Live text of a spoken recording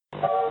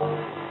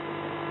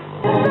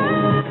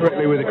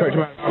correctly with the correct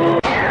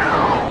amount.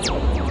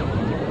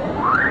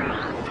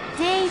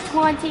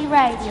 D20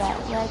 Radio,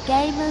 where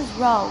gamers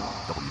roll.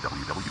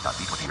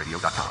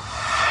 www.d20radio.com.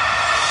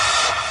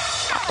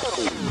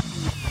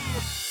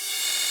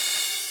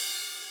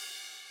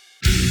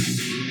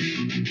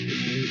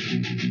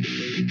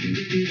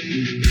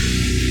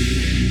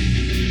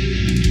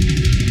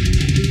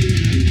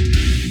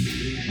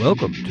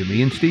 Welcome to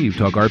Me and Steve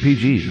Talk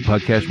RPGs, a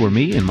podcast where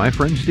me and my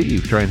friend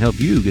Steve try and help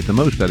you get the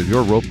most out of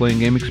your role-playing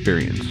game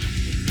experience.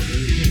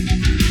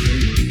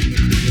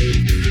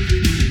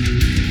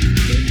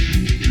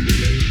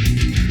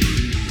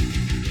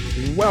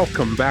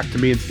 Welcome back to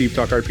Me and Steve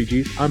Talk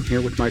RPGs. I'm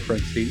here with my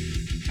friend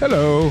Steve.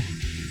 Hello.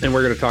 And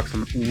we're going to talk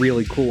some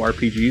really cool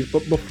RPGs.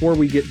 But before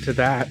we get to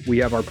that, we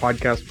have our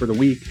podcast for the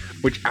week,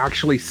 which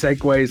actually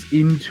segues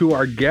into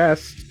our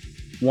guest,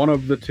 one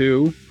of the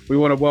two. We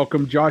want to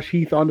welcome Josh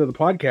Heath onto the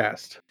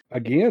podcast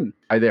again.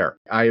 Hi there.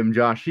 I am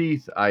Josh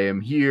Heath. I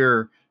am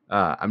here.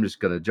 I'm just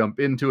going to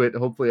jump into it.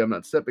 Hopefully I'm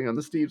not stepping on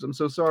the Steves. I'm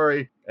so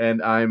sorry.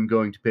 And I'm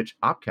going to pitch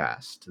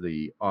Opcast,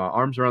 the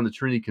Arms Around the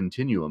Trinity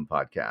Continuum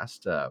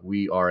podcast.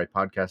 We are a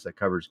podcast that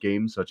covers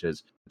games such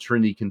as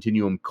Trinity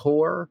Continuum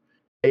Core,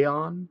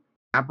 Aeon,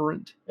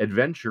 Aberrant,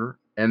 Adventure,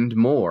 and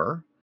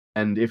more.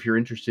 And if you're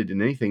interested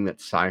in anything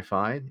that's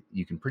sci-fi,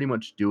 you can pretty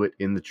much do it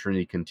in the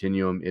Trinity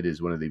Continuum. It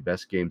is one of the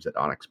best games that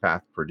Onyx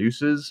Path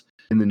produces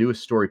in the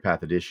newest Story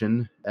Path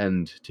edition,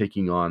 and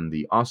taking on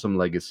the awesome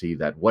legacy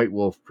that White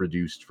Wolf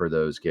produced for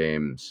those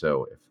games.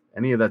 So if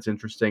any of that's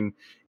interesting,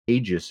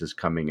 Aegis is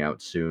coming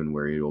out soon,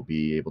 where you'll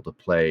be able to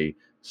play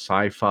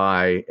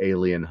sci-fi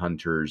alien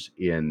hunters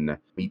in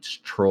meets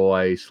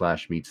Troy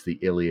 / meets the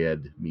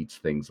Iliad, meets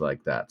things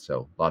like that.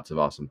 So lots of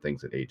awesome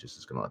things that Aegis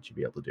is going to let you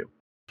be able to do.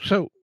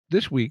 So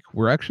this week,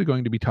 we're actually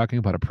going to be talking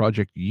about a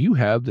project you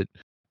have that,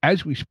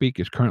 as we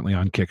speak, is currently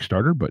on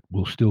Kickstarter, but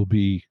will still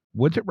be,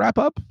 when's it wrap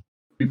up?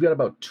 We've got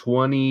about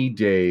 20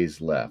 days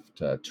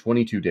left,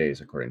 22 days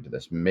according to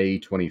this, May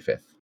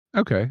 25th.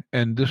 Okay,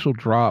 and this will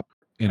drop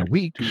in a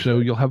week, so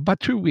you'll have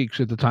about 2 weeks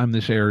at the time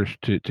this airs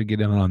to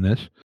get in on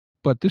this.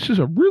 But this is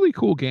a really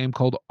cool game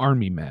called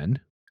Army Men,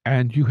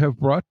 and you have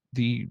brought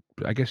the,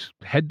 I guess,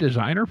 head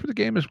designer for the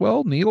game as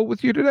well, Neil,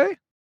 with you today?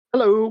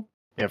 Hello.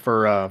 Yeah,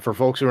 for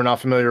folks who are not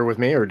familiar with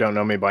me or don't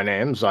know me by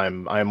names,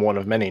 I'm one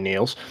of many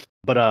Neils.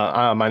 But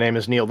my name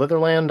is Neil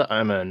Litherland.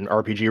 I'm an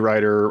RPG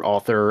writer,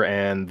 author,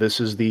 and this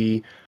is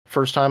the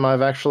first time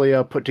I've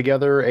actually put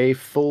together a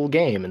full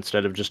game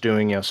instead of just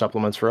doing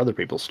supplements for other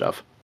people's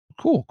stuff.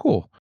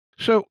 Cool.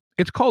 So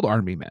it's called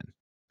Army Men,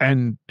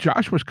 and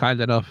Josh was kind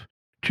enough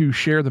to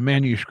share the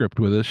manuscript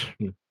with us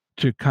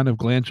to kind of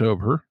glance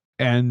over.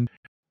 And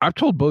I've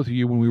told both of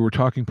you when we were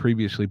talking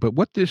previously, but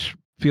what this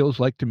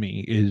feels like to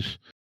me is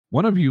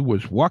one of you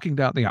was walking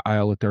down the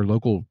aisle at their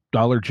local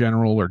Dollar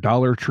General or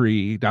Dollar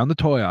Tree, down the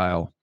toy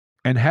aisle,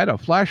 and had a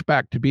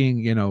flashback to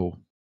being,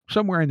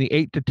 somewhere in the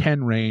 8 to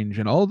 10 range,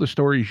 and all the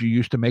stories you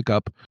used to make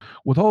up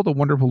with all the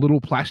wonderful little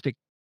plastic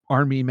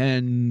army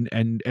men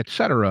and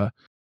etc.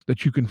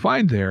 that you can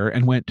find there,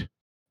 and went,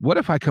 what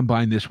if I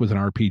combine this with an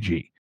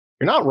RPG?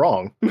 You're not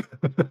wrong. As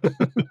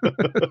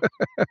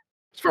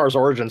far as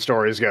origin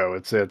stories go,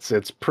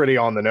 it's pretty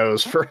on the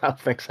nose for how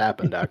things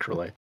happened,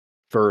 actually.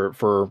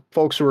 For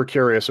folks who are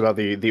curious about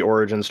the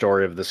origin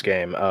story of this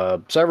game,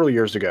 several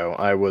years ago,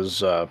 I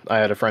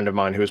had a friend of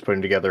mine who was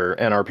putting together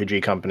an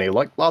RPG company,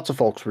 like lots of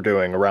folks were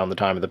doing around the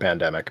time of the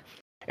pandemic.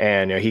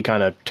 And he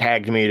kind of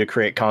tagged me to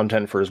create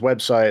content for his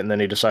website, and then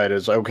he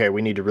decided, okay,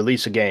 we need to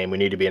release a game. We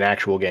need to be an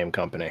actual game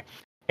company.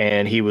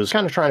 And he was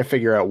kind of trying to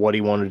figure out what he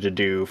wanted to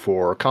do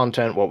for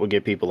content, what would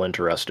get people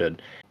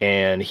interested.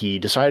 And he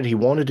decided he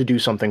wanted to do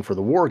something for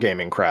the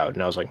wargaming crowd.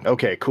 And I was like,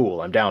 okay,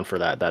 cool, I'm down for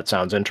that. That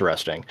sounds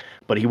interesting.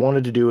 But he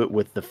wanted to do it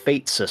with the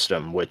Fate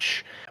system,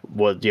 which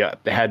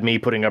had me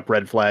putting up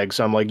red flags.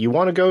 So I'm like, you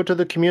want to go to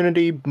the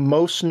community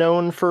most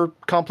known for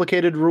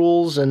complicated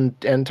rules and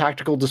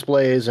tactical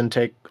displays and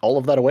take all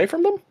of that away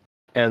from them?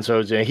 And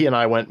so he and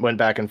I went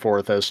back and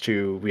forth as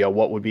to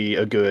what would be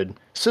a good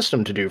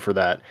system to do for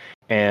that.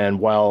 And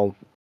while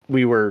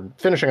we were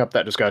finishing up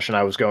that discussion,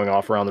 I was going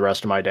off around the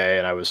rest of my day,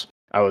 and it was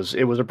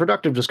a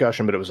productive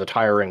discussion, but it was a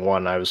tiring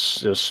one. I was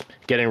just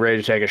getting ready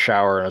to take a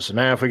shower, and I said,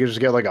 man, if we could just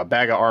get like a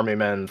bag of army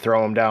men,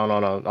 throw them down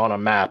on a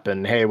map,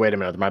 and hey, wait a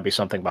minute, there might be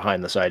something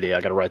behind this idea.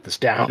 I got to write this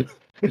down.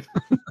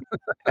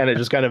 And it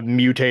just kind of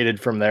mutated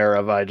from there.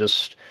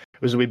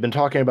 We've been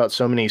talking about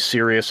so many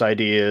serious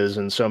ideas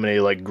and so many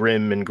like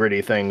grim and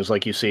gritty things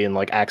like you see in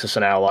like Axis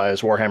and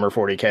Allies, Warhammer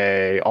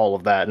 40K, all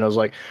of that. And I was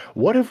like,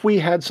 what if we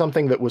had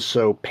something that was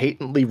so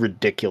patently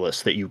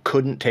ridiculous that you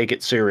couldn't take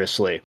it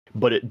seriously,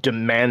 but it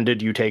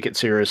demanded you take it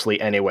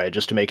seriously anyway,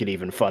 just to make it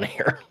even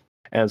funnier?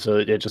 And so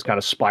it just kind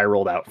of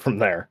spiraled out from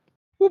there.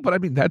 Well, but I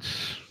mean,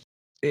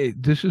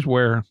 this is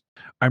where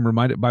I'm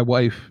reminded, my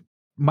wife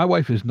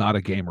is not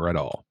a gamer at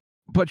all,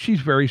 but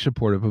she's very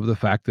supportive of the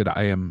fact that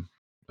I am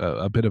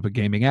a bit of a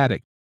gaming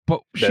addict.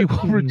 But she will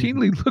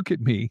routinely look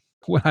at me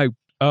when I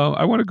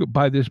want to go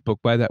buy this book,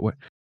 buy that one.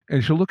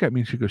 And she'll look at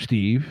me and she'll go,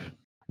 Steve,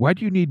 why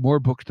do you need more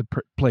books to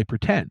play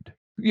pretend?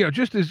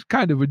 just as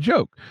kind of a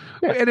joke.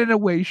 Yeah. And in a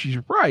way, she's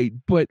right.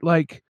 But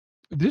like,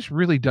 this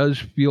really does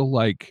feel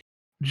like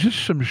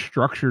just some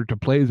structure to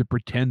play the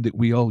pretend that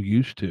we all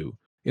used to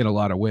in a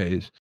lot of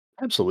ways.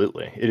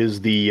 Absolutely. It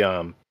is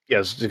the,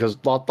 yes, because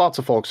lots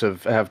of folks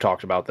have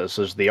talked about this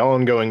as the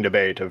ongoing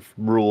debate of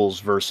rules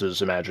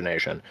versus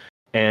imagination.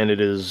 And it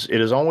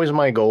is always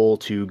my goal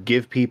to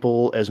give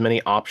people as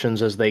many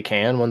options as they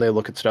can when they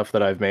look at stuff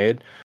that I've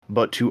made,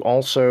 but to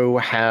also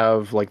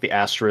have like the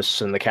asterisks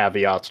and the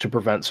caveats to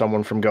prevent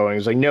someone from going,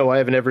 it's like, no, I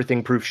have an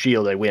everything proof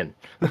shield, I win.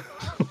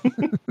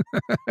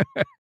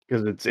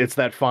 Because it's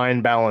that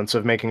fine balance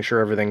of making sure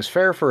everything's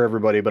fair for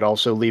everybody, but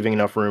also leaving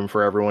enough room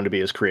for everyone to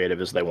be as creative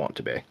as they want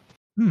to be.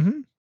 Mm-hmm.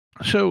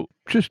 So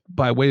just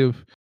by way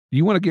of,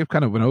 you want to give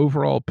kind of an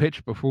overall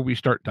pitch before we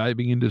start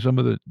diving into some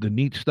of the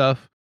neat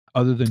stuff,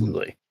 other than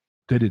Absolutely.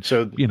 that it's,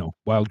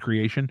 wild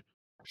creation?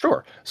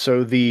 Sure.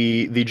 So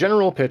the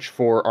general pitch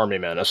for Army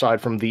Men, aside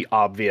from the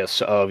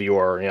obvious of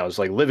your, it's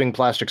like living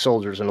plastic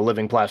soldiers in a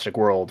living plastic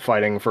world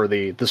fighting for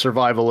the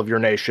survival of your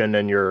nation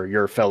and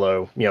your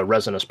fellow,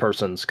 resinous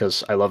persons,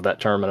 because I love that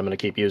term and I'm going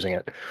to keep using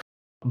it.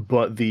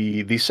 But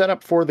the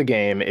setup for the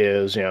game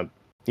is,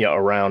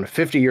 around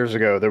 50 years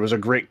ago, there was a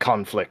great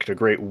conflict, a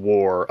great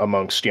war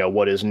amongst,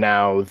 what is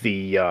now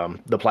the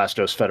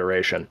Plastos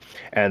Federation.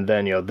 And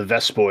then, the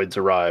Vespoids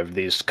arrived,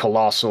 these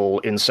colossal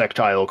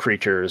insectile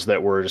creatures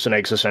that were just an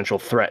existential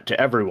threat to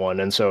everyone.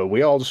 And so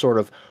we all just sort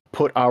of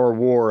put our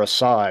war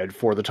aside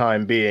for the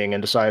time being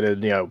and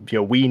decided,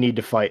 we need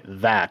to fight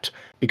that,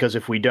 because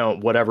if we don't,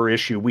 whatever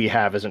issue we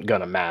have isn't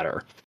going to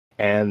matter.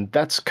 And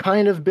that's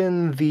kind of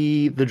been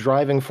the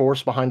driving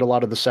force behind a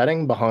lot of the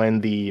setting,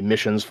 behind the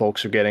missions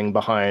folks are getting,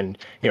 behind,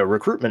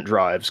 recruitment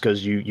drives,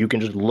 because you can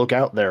just look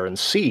out there and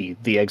see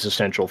the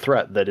existential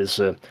threat that is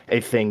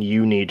a thing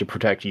you need to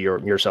protect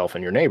yourself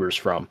and your neighbors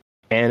from.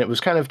 And it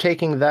was kind of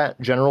taking that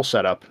general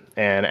setup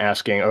and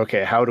asking,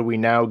 okay, how do we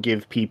now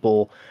give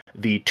people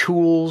the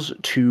tools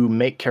to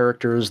make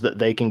characters that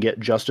they can get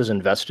just as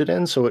invested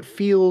in? So it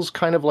feels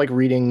kind of like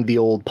reading the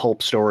old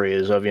pulp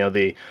stories of,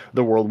 the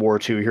World War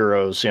II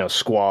heroes,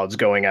 squads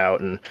going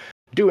out and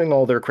doing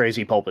all their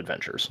crazy pulp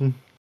adventures. I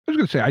was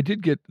going to say, I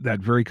did get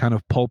that very kind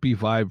of pulpy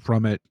vibe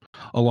from it,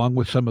 along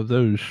with some of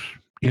those,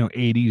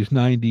 80s,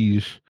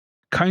 90s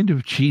kind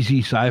of cheesy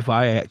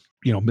sci-fi,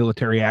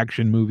 military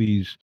action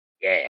movies.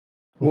 Yeah.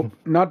 Well,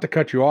 not to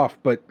cut you off,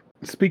 but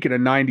speaking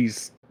of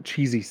 90s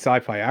cheesy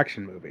sci-fi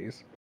action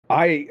movies,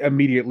 I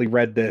immediately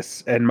read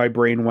this and my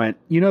brain went,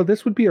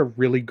 this would be a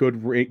really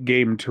good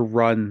game to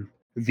run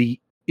the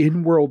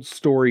in-world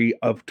story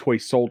of Toy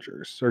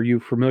Soldiers. Are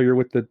you familiar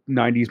with the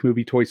 90s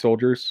movie Toy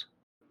Soldiers?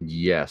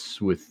 Yes,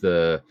 with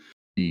the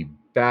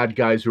bad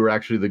guys who are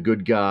actually the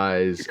good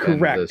guys.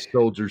 Correct. And the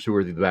soldiers who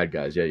are the bad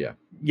guys. Yeah.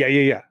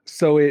 Yeah.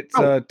 So it's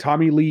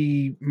Tommy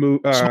Lee...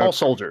 Small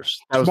Soldiers.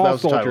 Small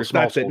Soldiers.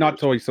 That's it, not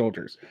Toy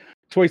Soldiers.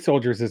 Toy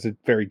Soldiers is a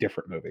very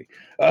different movie.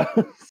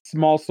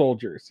 Small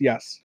Soldiers,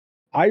 yes.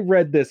 I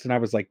read this and I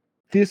was like,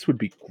 this would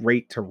be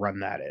great to run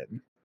that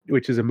in,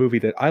 which is a movie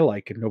that I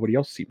like and nobody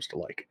else seems to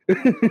like.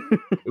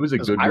 It was a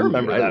good movie. I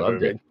remember that loved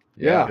movie. it.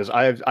 Yeah. Because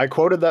I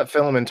quoted that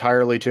film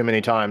entirely too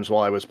many times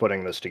while I was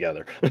putting this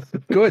together.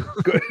 Good.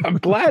 I'm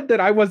glad that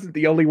I wasn't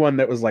the only one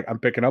that was like, I'm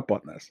picking up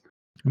on this.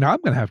 Now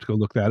I'm going to have to go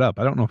look that up.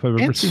 I don't know if I've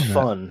ever seen that. It's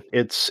fun.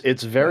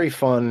 It's very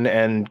fun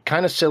and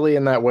kind of silly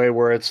in that way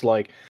where it's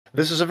like,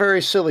 this is a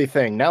very silly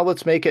thing. Now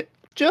let's make it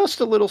just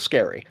a little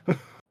scary.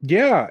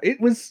 Yeah,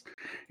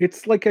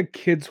 it's like a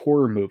kid's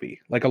horror movie,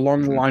 like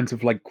along the lines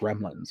of like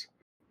Gremlins.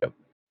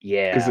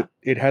 Yeah. Because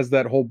it has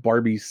that whole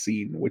Barbie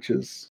scene, which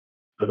is...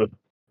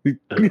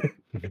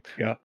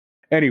 Yeah.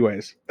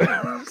 Anyways,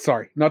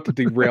 sorry, not to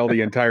derail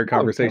the entire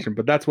conversation,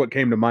 but that's what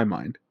came to my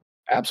mind.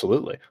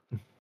 Absolutely.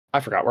 I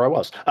forgot where I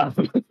was.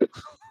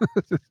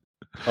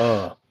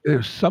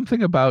 There's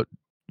something about,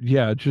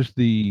 just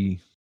the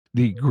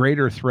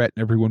greater threat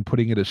and everyone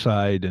putting it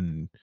aside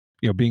and,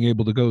 being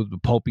able to go the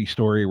pulpy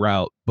story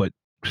route, but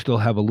still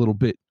have a little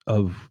bit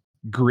of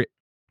grit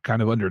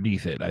kind of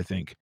underneath it, I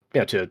think.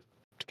 Yeah, to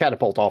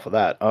catapult off of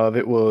that,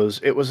 it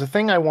was a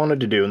thing I wanted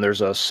to do, and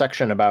there's a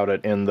section about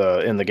it in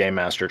the Game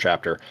Master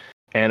chapter.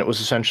 And it was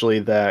essentially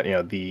that,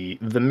 the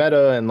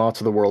meta and lots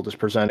of the world is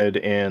presented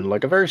in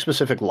like a very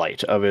specific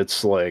light of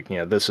it's like,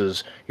 this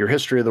is your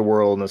history of the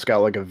world, and it's got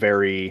like a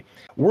very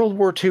World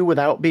War II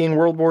without being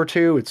World War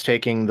II. It's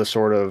taking the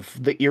sort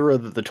of the era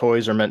that the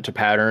toys are meant to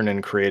pattern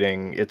and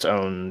creating its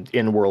own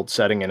in-world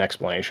setting and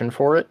explanation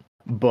for it.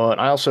 But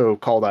I also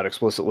call that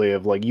explicitly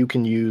of like, you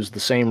can use the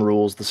same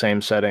rules, the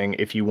same setting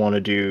if you want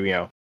to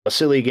do, a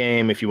silly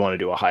game, if you want to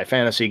do a high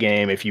fantasy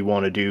game, if you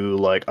want to do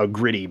like a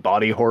gritty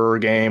body horror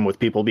game with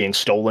people being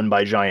stolen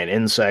by giant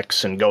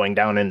insects and going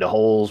down into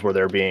holes where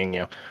they're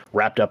being,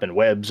 wrapped up in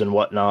webs and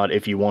whatnot,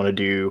 if you want to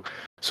do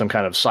some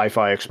kind of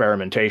sci-fi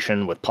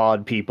experimentation with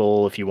pod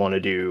people, if you want to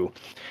do,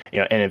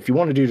 and if you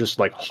want to do just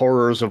like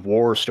horrors of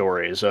war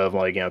stories of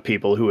like,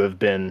 people who have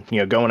been,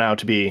 going out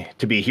to be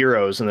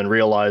heroes and then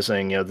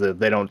realizing, that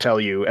they don't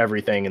tell you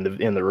everything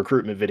in the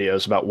recruitment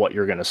videos about what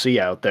you're going to see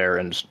out there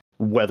and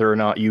whether or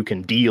not you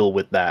can deal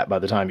with that by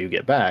the time you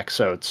get back.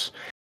 So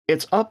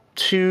it's up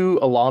to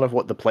a lot of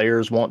what the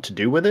players want to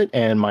do with it,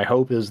 and my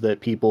hope is that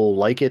people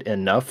like it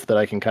enough that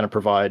I can kind of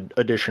provide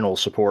additional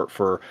support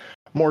for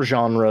more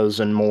genres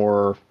and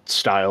more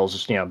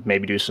styles.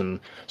 Maybe do some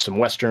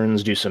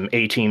westerns, do some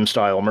A-Team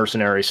style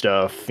mercenary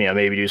stuff.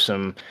 Maybe do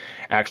some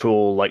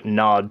actual like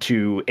nod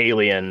to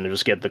Alien,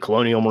 just get the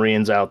Colonial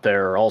Marines out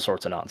there, all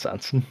sorts of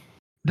nonsense.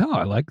 No,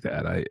 I like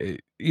that.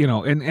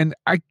 And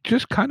I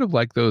just kind of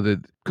like though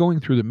that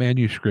going through the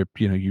manuscript,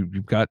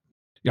 you've got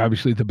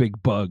obviously the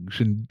big bugs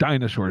and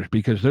dinosaurs,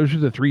 because those are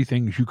the three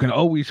things you can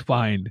always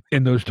find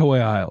in those toy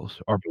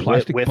aisles, or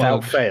plastic without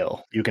bugs.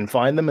 fail. You can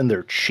find them and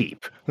they're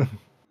cheap.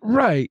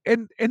 Right.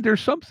 And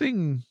there's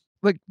something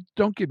like,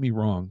 don't get me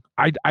wrong,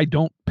 I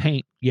don't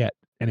paint yet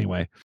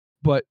anyway,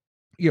 but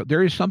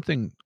there is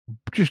something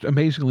just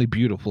amazingly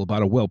beautiful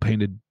about a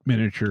well-painted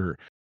miniature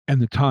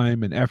and the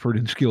time and effort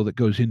and skill that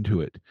goes into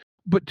it.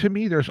 But to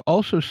me, there's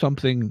also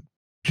something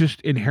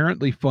just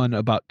inherently fun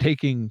about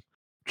taking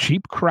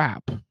cheap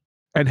crap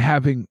and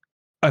having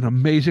an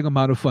amazing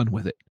amount of fun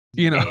with it.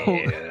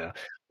 Yeah.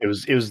 It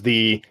was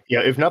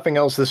if nothing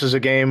else, this is a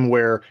game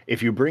where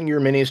if you bring your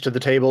minis to the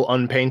table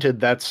unpainted,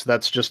 that's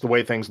just the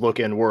way things look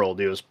in world.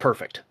 It was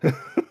perfect.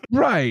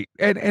 Right.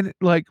 And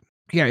like,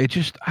 yeah, it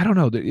just, I don't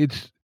know,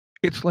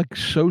 it's like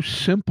so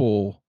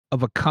simple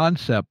of a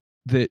concept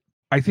that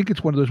I think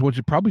it's one of those ones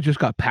that probably just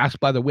got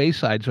passed by the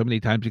wayside so many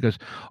times because,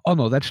 oh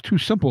no, that's too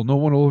simple. No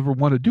one will ever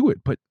want to do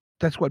it. But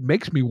that's what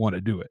makes me want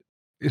to do it.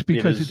 It's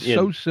because it's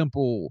so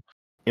simple.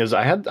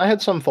 I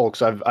had some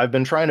folks, I've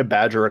been trying to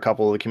badger a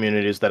couple of the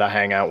communities that I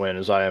hang out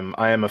in,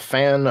 I am a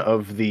fan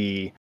of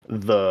the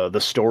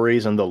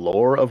stories and the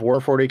lore of War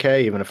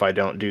 40K, even if I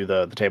don't do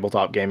the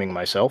tabletop gaming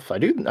myself. I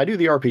do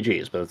the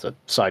RPGs, but it's a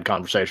side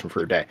conversation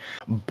for a day.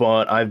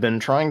 But I've been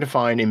trying to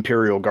find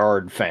Imperial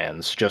Guard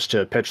fans just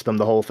to pitch them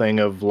the whole thing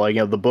of like,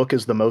 the book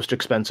is the most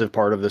expensive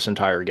part of this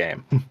entire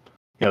game.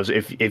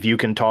 If you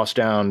can toss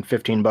down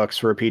 $15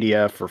 for a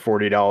PDF or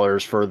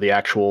 $40 for the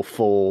actual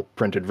full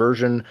printed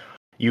version,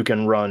 you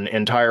can run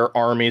entire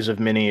armies of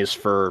minis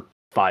for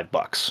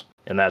 $5.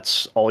 And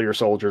that's all your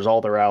soldiers, all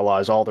their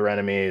allies, all their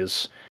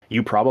enemies.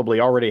 You probably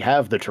already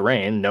have the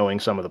terrain, knowing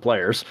some of the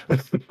players.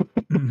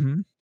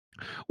 Mm-hmm.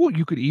 Well,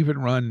 you could even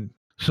run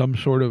some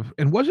sort of,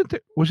 and was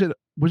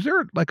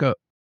there like a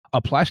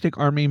Plastic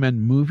Army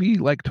Men movie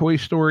like Toy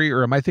Story,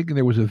 or am I thinking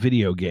there was a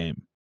video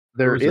game?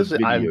 There is a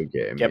video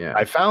game. Yep, yeah.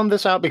 I found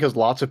this out because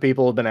lots of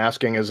people have been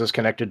asking, is this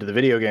connected to the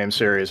video game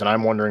series? And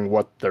I'm wondering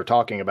what they're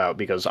talking about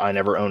because I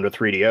never owned a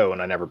 3DO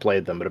and I never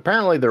played them. But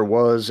apparently there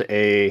was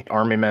a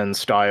Army Men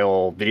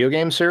style video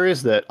game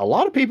series that a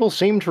lot of people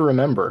seem to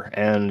remember.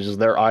 And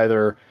they're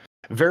either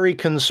very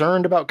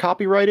concerned about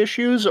copyright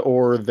issues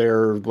or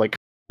they're like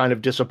kind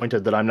of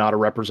disappointed that I'm not a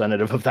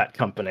representative of that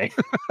company.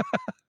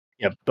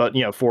 Yeah, but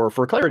for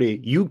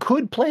clarity, you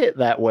could play it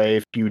that way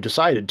if you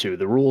decided to.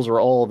 The rules are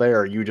all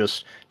there. You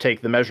just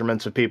take the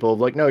measurements of people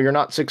like, no, you're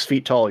not 6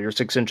 feet tall, you're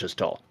 6 inches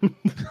tall.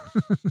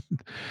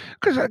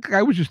 Because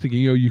I was just thinking,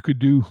 you could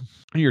do.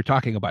 You're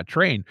talking about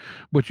train,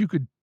 but you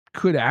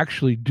could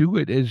actually do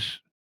it as.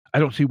 I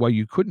don't see why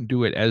you couldn't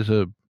do it as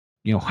a,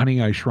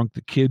 Honey, I Shrunk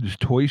the Kids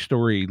Toy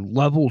Story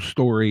level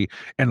story,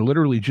 and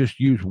literally just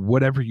use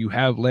whatever you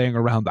have laying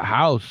around the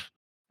house.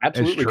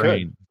 Absolutely as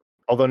train. Could.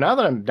 Although now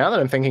that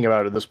I'm thinking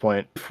about it at this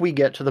point, if we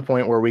get to the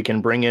point where we can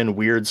bring in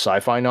weird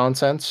sci-fi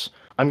nonsense,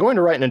 I'm going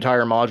to write an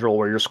entire module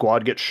where your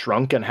squad gets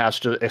shrunk and has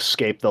to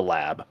escape the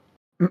lab.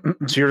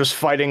 So you're just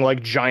fighting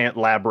like giant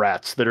lab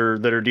rats that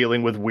are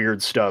dealing with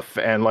weird stuff,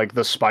 and like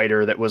the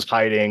spider that was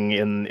hiding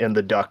in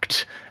the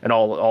duct and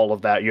all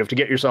of that. You have to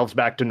get yourselves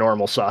back to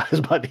normal size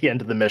by the end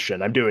of the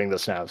mission. I'm doing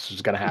this now. This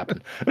is going to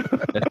happen.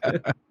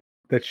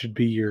 That should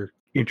be your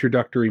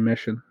introductory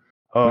mission.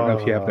 I don't know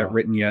if you have that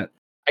written yet.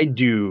 I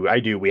do.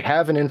 We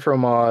have an intro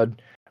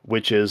mod,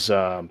 which is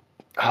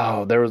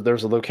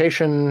there's a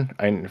location.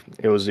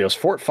 It was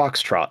Fort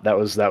Foxtrot. That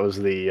was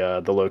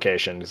the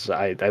location.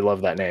 I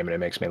love that name and it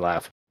makes me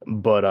laugh.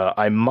 But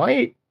I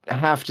might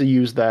have to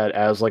use that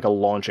as like a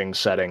launching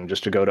setting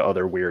just to go to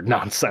other weird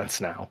nonsense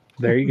now.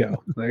 There you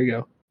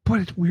go. But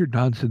it's weird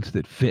nonsense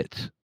that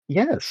fits.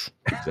 Yes,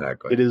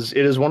 Exactly. it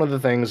is one of the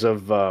things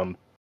of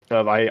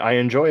I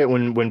enjoy it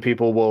when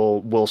people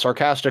will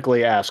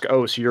sarcastically ask,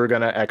 oh, so you're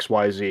gonna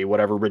XYZ,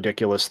 whatever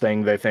ridiculous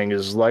thing they think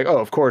is like, oh,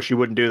 of course you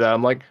wouldn't do that.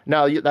 I'm like,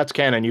 no, that's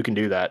canon, you can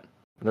do that.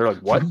 And they're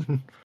like, what?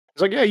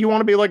 It's like, yeah, you want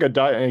to be like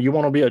you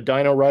want to be a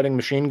dino riding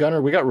machine gunner?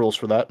 We got rules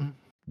for that.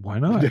 Why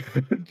not?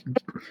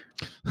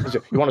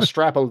 You want to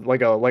strap a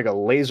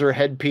laser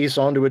headpiece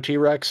onto a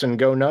T-Rex and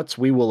go nuts?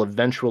 We will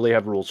eventually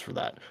have rules for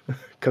that.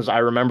 Because I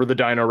remember the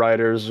Dino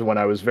Riders when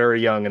I was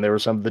very young, and they were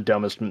some of the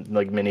dumbest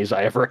like minis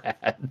I ever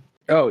had.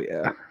 Oh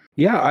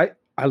yeah.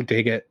 I'll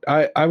dig it.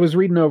 I was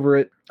reading over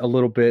it a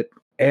little bit,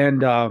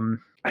 and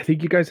I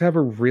think you guys have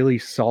a really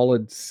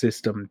solid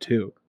system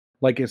too.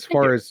 Like as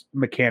far as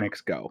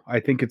mechanics go,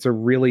 I think it's a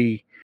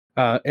really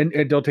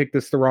and don't take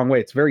this the wrong way.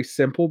 It's very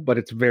simple, but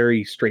it's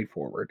very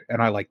straightforward,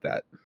 and I like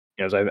that.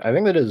 Yes, I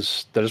think that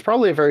is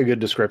probably a very good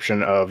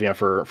description of,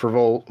 for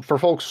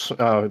folks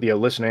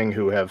listening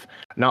who have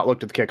not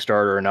looked at the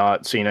Kickstarter or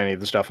not seen any of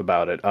the stuff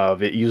about it.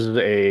 It uses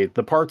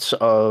the parts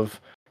of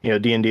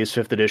D&D's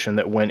 5th edition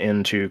that went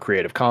into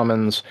Creative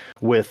Commons,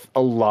 with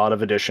a lot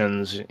of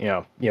additions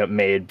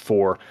made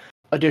for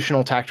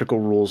additional tactical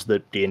rules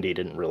that D&D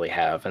didn't really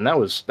have. And that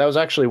was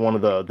actually one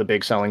of the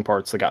big selling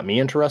parts that got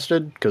me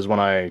interested, because when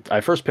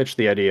I first pitched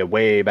the idea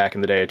way back in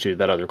the day to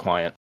that other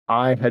client,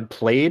 I had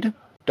played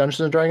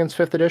Dungeons and Dragons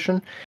 5th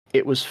edition.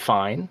 It was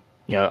fine.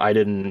 I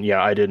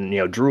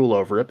didn't drool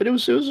over it, but it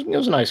was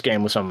a nice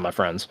game with some of my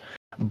friends.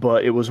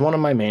 But it was one of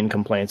my main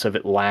complaints of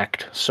it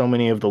lacked so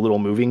many of the little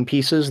moving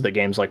pieces that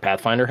games like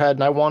Pathfinder had,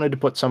 and I wanted to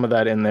put some of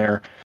that in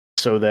there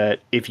so that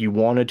if you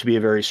wanted to be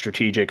a very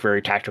strategic,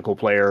 very tactical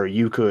player,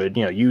 you could,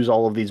 use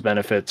all of these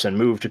benefits and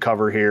move to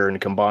cover here and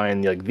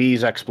combine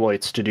these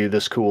exploits to do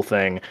this cool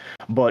thing.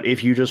 But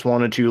if you just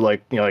wanted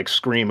to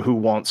scream who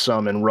wants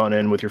some and run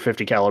in with your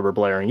 50 caliber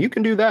blaring, you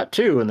can do that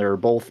too. And they're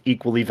both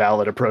equally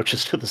valid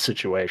approaches to the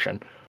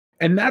situation.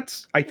 And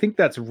I think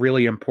that's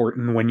really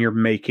important when you're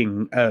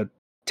making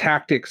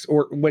tactics,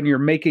 or when you're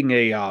making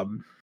a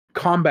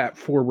combat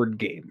forward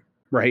game,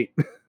 right?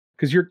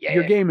 Because your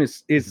game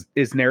is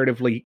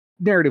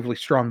narratively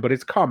strong, but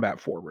it's combat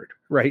forward,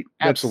 right?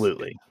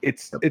 Absolutely.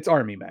 It's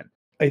army men.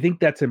 I think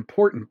that's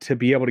important to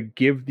be able to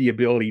give the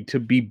ability to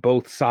be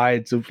both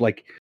sides of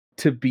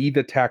to be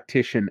the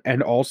tactician,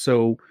 and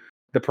also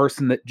the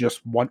person that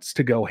just wants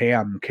to go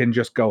ham can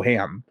just go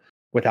ham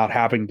without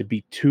having to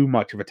be too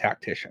much of a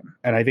tactician.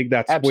 And I think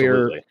that's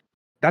Absolutely. where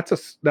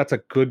that's a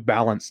good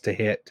balance to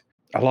hit.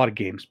 A lot of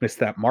games miss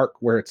that mark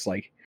where it's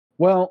like,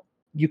 well,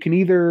 you can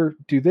either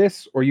do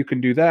this or you can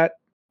do that,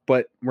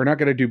 but we're not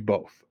going to do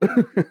both.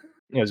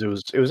 Yes,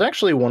 it was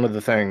actually one of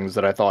the things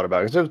that I thought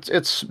about, because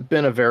it's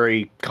been a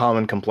very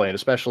common complaint,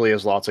 especially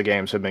as lots of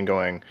games have been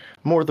going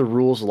more the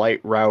rules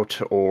light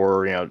route,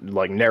 or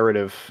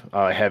narrative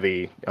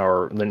heavy,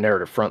 or the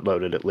narrative front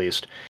loaded at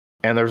least.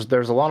 And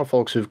there's a lot of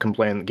folks who've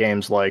complained that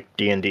games like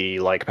D&D,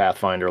 like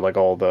Pathfinder, like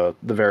all the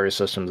various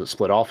systems that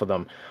split off of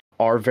them,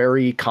 are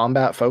very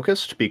combat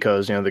focused,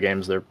 because the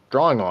games they're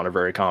drawing on are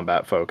very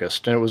combat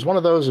focused. And it was one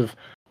of those of,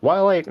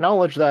 while I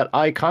acknowledge that,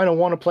 I kind of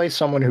want to play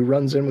someone who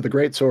runs in with a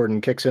greatsword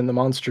and kicks in the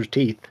monster's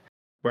teeth.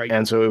 Right.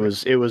 And so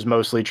it was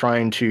mostly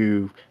trying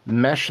to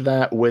mesh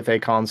that with a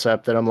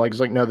concept that I'm like,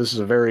 no, this is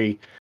a very,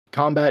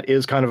 combat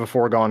is kind of a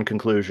foregone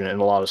conclusion in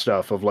a lot of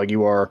stuff of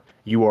you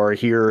are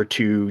here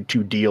to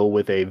deal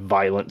with a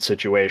violent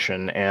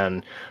situation,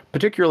 and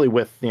particularly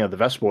with the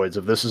Vespoids,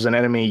 if this is an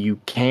enemy you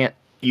can't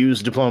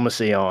use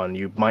diplomacy on,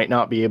 you might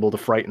not be able to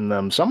frighten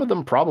them. Some of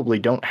them probably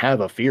don't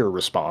have a fear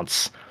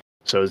response.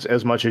 So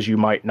as much as you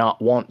might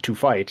not want to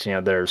fight,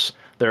 there's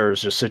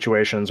just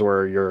situations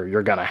where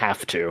you're gonna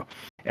have to,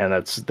 and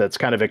that's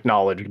kind of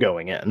acknowledged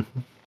going in.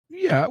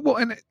 Yeah, well,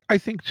 and I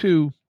think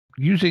too,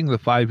 using the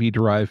 5e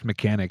derived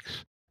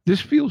mechanics,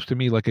 this feels to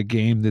me like a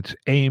game that's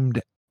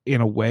aimed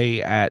in a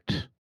way at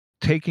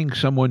taking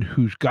someone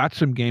who's got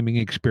some gaming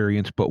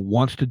experience but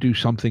wants to do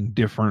something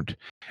different,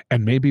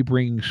 and maybe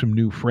bringing some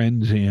new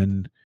friends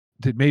in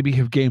that maybe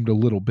have gamed a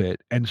little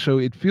bit. And so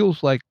it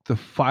feels like the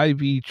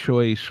 5e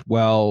choice,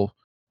 well,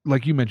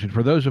 like you mentioned,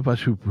 for those of us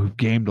who've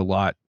gamed a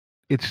lot,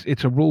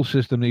 it's a rule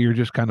system that you're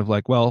just kind of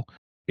like, well,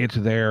 it's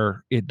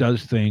there, it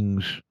does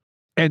things.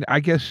 And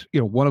I guess,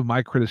 one of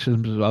my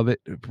criticisms of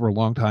it for a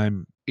long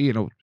time,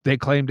 they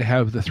claim to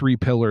have the 3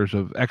 pillars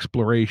of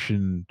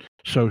exploration,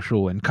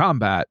 social, and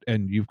combat,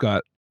 and you've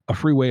got a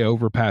freeway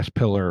overpass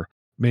pillar,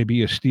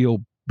 maybe a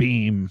steel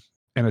beam,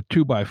 and a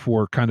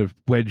 2x4 kind of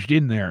wedged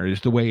in there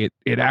is the way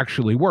it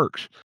actually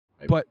works.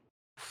 But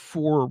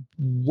for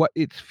what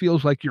it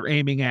feels like you're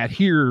aiming at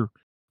here,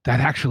 that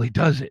actually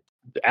does it.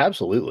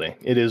 Absolutely.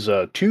 It is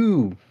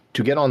to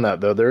get on that,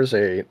 though, there's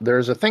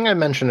a thing I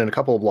mentioned in a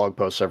couple of blog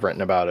posts I've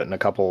written about it, and a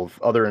couple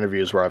of other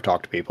interviews where I've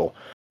talked to people.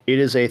 It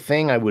is a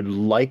thing I would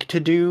like to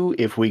do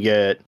if we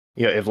get,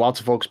 if lots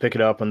of folks pick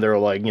it up and they're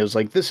like, it's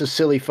like, this is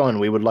silly fun,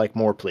 we would like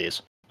more,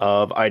 please.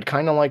 I'd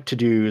kind of like to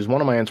do, is one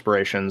of my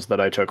inspirations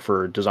that I took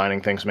for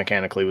designing things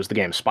mechanically was the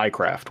game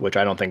Spycraft, which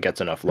I don't think gets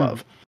enough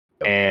love.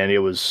 And it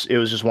was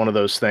just one of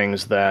those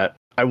things that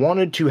I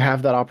wanted to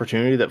have that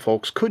opportunity that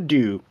folks could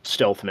do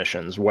stealth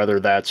missions, whether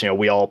that's,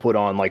 we all put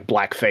on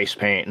black face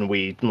paint and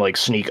we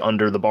sneak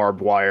under the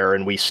barbed wire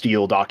and we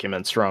steal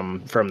documents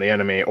from the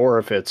enemy, or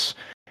if it's,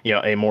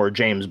 a more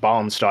James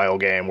Bond style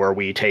game where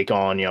we take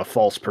on,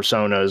 false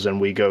personas and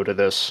we go to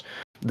this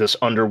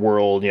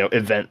underworld,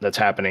 event that's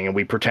happening, and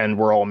we pretend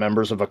we're all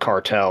members of a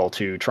cartel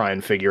to try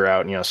and figure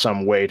out,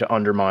 some way to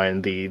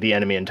undermine the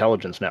enemy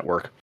intelligence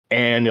network.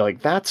 And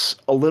that's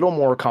a little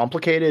more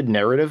complicated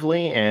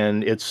narratively,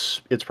 and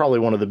it's probably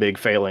one of the big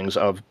failings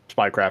of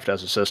Spycraft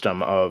as a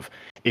system of,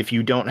 if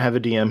you don't have a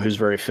DM who's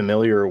very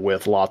familiar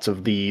with lots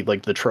of the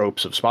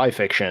tropes of spy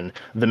fiction,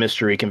 the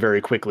mystery can very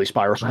quickly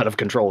spiral out of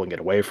control and get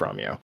away from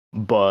you.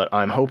 But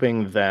I'm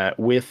hoping that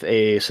with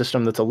a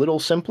system that's a little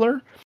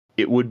simpler,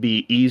 it would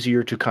be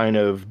easier to kind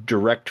of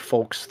direct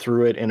folks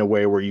through it in a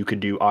way where you could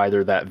do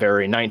either that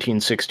very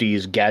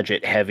 1960s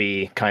gadget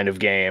heavy kind of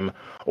game,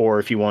 or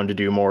if you wanted to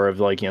do more of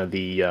like,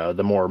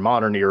 the more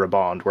modern era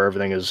Bond, where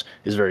everything is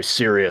very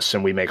serious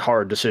and we make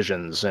hard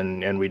decisions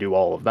and we do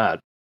all of that.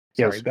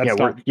 Sorry,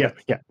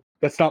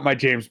 that's not my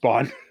James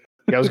Bond.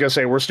 Yeah, I was gonna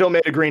say we're still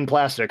made of green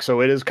plastic,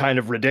 so it is kind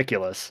of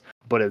ridiculous,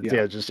 but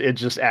it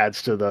just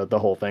adds to the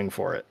whole thing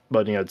for it.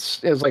 But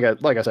it's like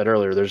I said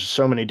earlier, there's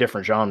so many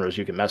different genres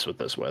you can mess with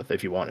this with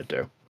if you wanted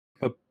to.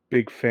 A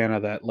big fan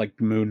of that like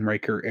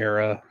Moonraker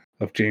era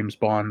of James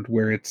Bond,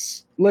 where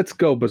it's let's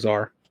go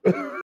bizarre.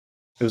 It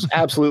was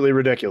absolutely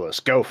ridiculous.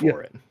 Go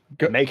for it.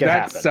 Make it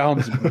happen. That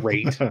sounds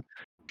great.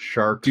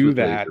 Sharks do with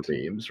that. laser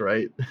beams,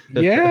 right?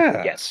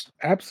 Yeah. Yes.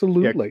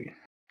 Absolutely.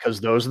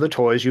 Because those are the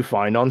toys you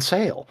find on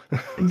sale.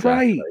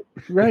 Exactly.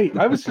 Right.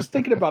 I was just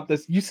thinking about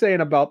this. You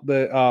saying about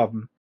the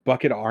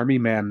Bucket Army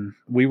Man.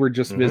 We were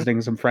just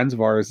visiting some friends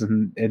of ours,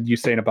 and you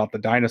saying about the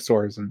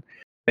dinosaurs, and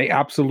they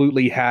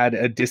absolutely had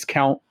a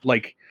discount,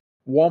 like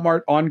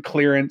Walmart on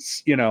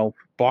clearance,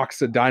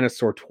 box of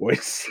dinosaur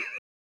toys.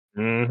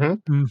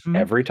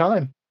 Every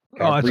time.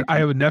 I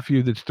have a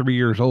nephew that's 3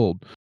 years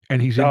old,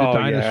 and he's into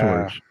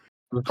dinosaurs.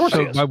 Yeah. Of course,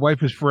 so my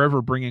wife is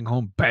forever bringing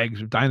home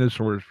bags of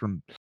dinosaurs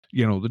from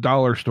the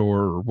dollar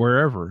store or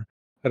wherever.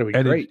 That'll be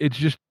and great. It's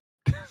just,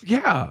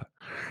 yeah.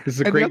 This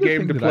is a great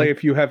game to play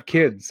if you have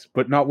kids,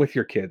 but not with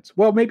your kids.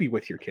 Well, maybe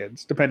with your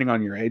kids, depending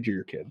on your age of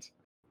your kids.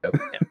 Yep.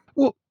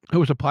 Well, it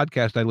was a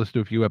podcast I listened to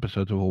a few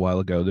episodes of a while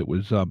ago that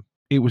was,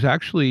 it was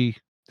actually,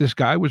 this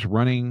guy was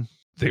running,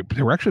 they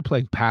were actually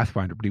playing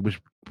Pathfinder, but he was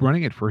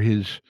running it for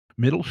his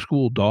middle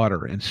school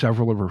daughter and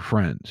several of her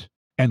friends.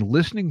 And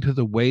listening to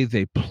the way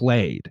they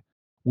played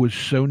was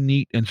so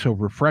neat and so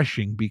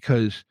refreshing,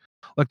 because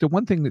like the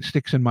one thing that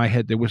sticks in my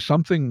head, there was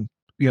something,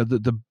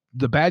 the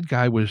bad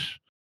guy was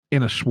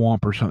in a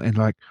swamp or something, and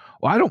like,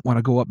 well, I don't want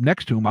to go up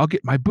next to him. I'll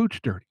get my boots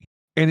dirty.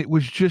 And it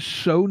was just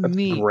so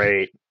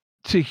neat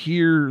to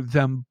hear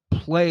them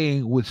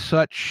playing with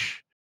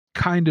such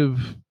kind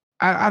of,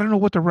 I don't know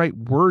what the right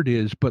word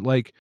is, but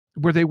like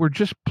where they were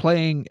just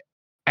playing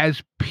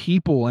as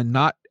people and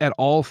not at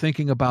all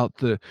thinking about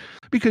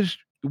because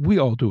we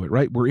all do it,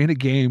 right? We're in a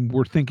game,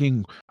 we're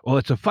thinking, well,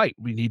 it's a fight,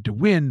 we need to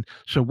win,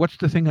 so what's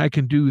the thing I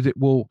can do that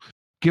will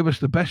give us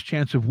the best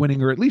chance of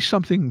winning, or at least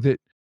something that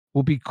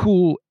will be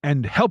cool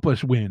and help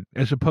us win,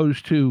 as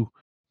opposed to,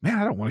 man,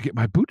 I don't want to get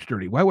my boots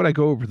dirty, why would I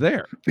go over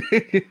there?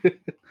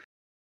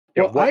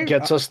 What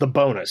gets us the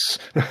bonus?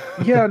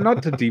 Yeah,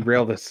 not to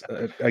derail this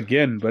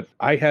again, but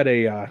I had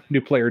a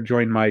new player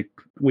join my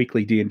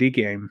weekly D&D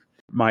game.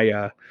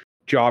 My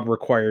job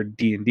required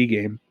D&D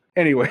game.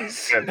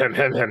 Anyways,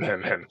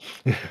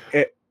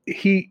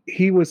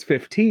 he was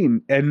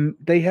 15, and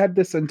they had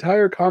this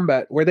entire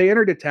combat where they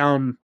entered a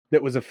town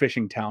that was a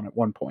fishing town at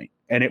one point,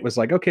 and it was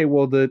like, okay,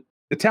 well, the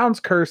town's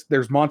cursed.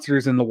 There's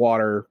monsters in the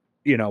water.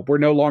 We're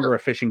no longer a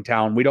fishing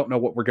town. We don't know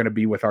what we're going to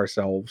be with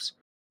ourselves,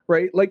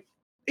 right? Like,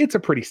 it's a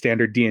pretty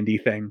standard D&D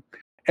thing.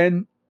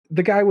 And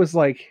the guy was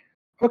like,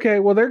 okay,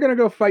 well, they're going to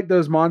go fight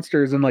those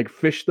monsters and like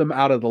fish them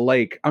out of the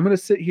lake. I'm going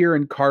to sit here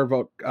and carve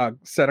a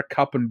set of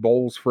cup and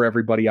bowls for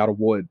everybody out of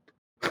wood.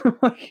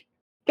 Like,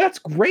 that's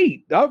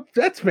great.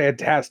 That's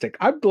fantastic.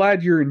 I'm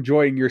glad you're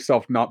enjoying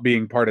yourself not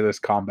being part of this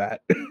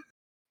combat.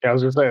 Yeah, I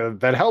was going to say,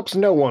 that helps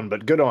no one,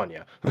 but good on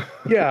you.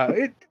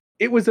 Yeah,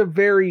 it was a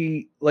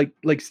very, like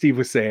Steve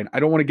was saying, I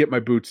don't want to get my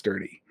boots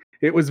dirty.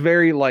 It was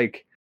very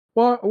like,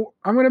 well,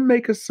 I'm going to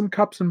make us some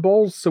cups and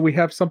bowls so we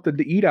have something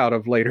to eat out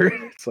of later.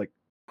 It's like,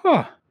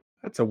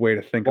 that's a way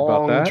to think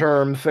about that.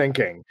 Long-term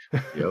thinking.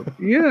 Yep.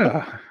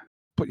 Yeah.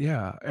 But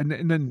yeah, and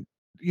then,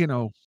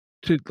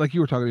 to like you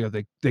were talking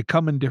about, they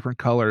come in different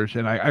colors,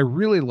 and I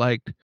really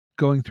liked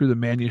going through the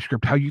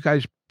manuscript, how you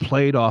guys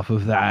played off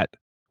of that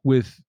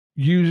with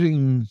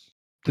using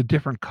the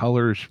different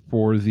colors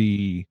for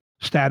the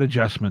stat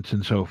adjustments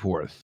and so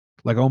forth,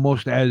 like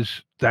almost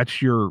as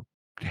that's your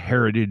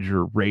heritage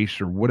or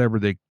race or whatever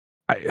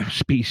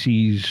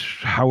species,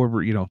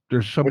 however,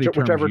 there's so many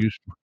terms used.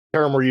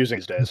 Term we're using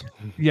these days.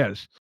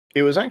 Yes.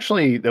 It was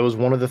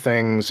one of the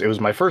things, it was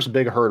my first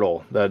big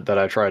hurdle that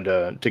I tried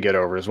to get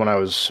over, is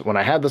when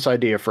I had this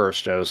idea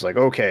first, I was like,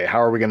 okay, how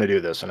are we going to do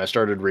this? And I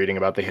started reading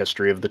about the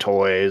history of the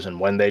toys and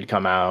when they'd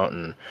come out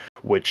and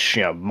which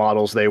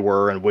models they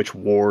were and which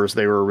wars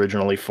they were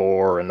originally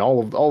for and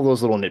all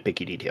those little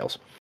nitpicky details.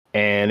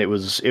 And it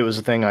was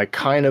a thing I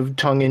kind of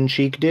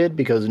tongue-in-cheek did,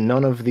 because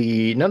none of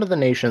the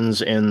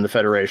nations in the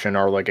Federation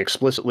are like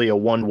explicitly a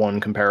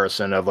 1-1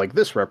 comparison of like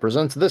this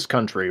represents this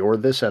country or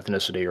this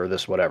ethnicity or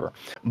this whatever.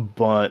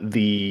 But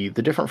the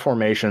different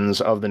formations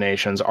of the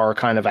nations are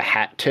kind of a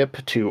hat tip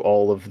to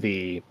all of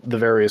the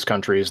various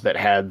countries that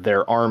had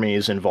their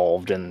armies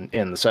involved in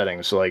the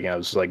setting. So like, it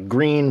was like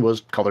green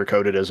was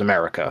color-coded as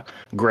America,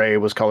 gray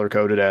was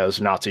color-coded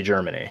as Nazi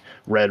Germany,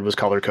 red was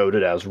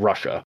color-coded as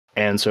Russia.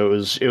 And so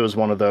it was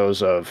one of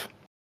those of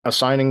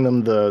assigning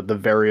them the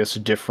various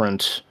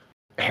different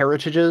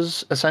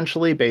heritages,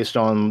 essentially based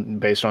on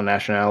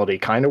nationality,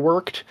 kind of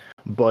worked,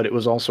 but it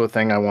was also a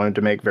thing I wanted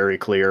to make very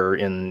clear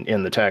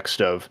in the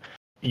text of,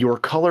 your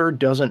color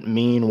doesn't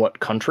mean what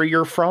country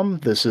you're from.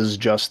 This is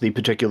just the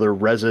particular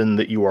resin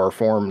that you are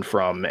formed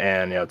from.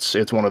 And it's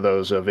one of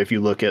those of, if you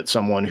look at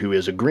someone who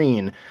is a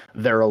green,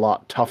 they're a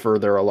lot tougher,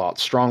 they're a lot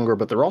stronger,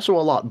 but they're also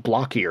a lot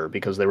blockier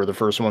because they were the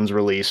first ones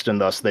released,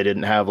 and thus they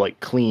didn't have like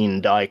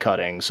clean die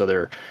cutting. So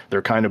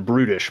they're kind of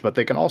brutish, but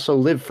they can also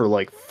live for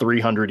like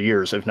 300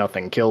 years if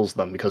nothing kills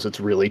them because it's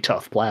really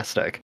tough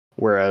plastic.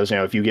 Whereas,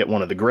 if you get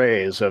one of the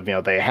grays of,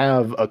 they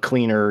have a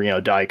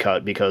cleaner, die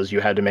cut because you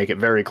had to make it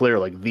very clear,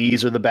 like,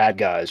 these are the bad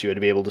guys. You had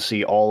to be able to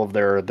see all of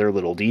their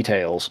little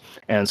details.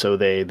 And so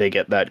they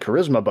get that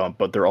charisma bump,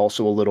 but they're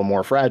also a little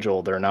more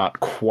fragile. They're not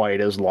quite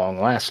as long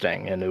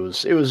lasting. And it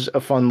was a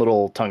fun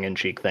little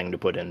tongue-in-cheek thing to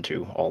put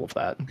into all of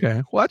that.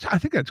 Okay. Well, I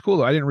think that's cool,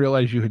 though. I didn't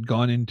realize you had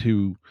gone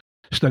into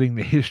studying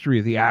the history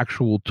of the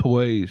actual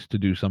toys to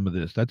do some of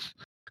this. That's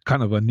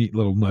kind of a neat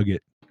little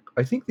nugget.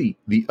 I think the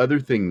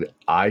other thing that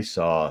I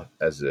saw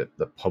as the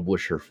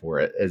publisher for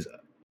it is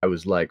I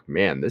was like,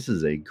 man, this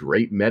is a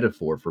great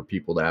metaphor for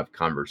people to have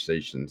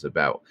conversations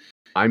about.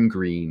 I'm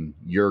green,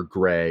 you're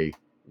gray,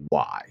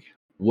 why?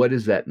 What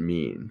does that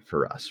mean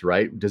for us,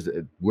 right?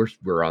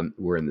 We're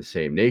in the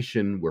same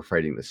nation, we're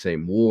fighting the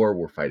same war,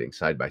 we're fighting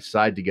side by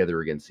side together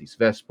against these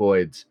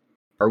Vespoids.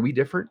 Are we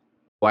different?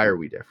 Why are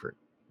we different?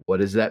 What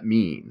does that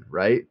mean,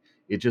 right?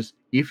 It just,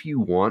 if you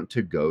want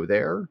to go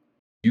there,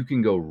 you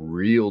can go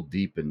real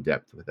deep in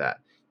depth with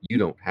that. You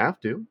don't have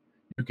to.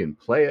 You can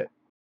play it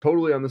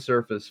totally on the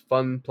surface,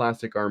 fun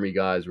plastic army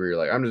guys where you're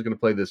like, I'm just going to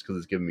play this because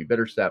it's giving me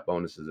better stat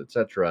bonuses,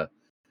 etc.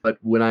 But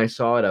when I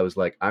saw it, I was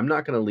like, I'm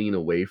not going to lean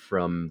away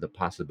from the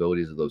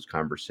possibilities of those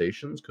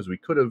conversations, because we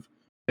could have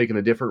taken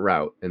a different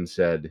route and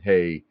said,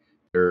 hey,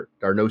 there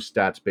are no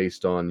stats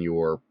based on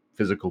your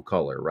physical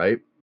color, right?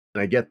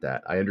 And I get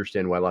that. I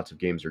understand why lots of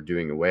games are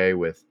doing away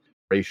with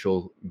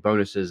racial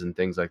bonuses and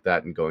things like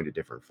that and going to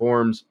different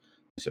forms.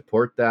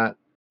 Support that,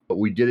 but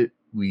we did it.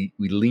 We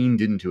leaned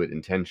into it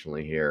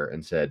intentionally here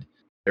and said,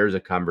 there's a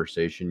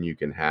conversation you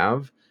can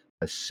have,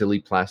 a silly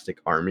plastic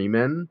army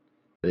men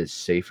that is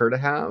safer to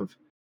have,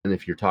 and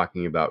if you're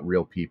talking about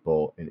real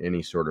people in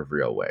any sort of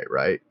real way,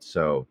 right?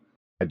 So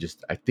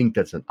I think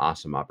that's an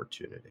awesome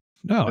opportunity.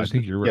 No, I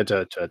think you're right.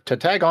 Yeah, to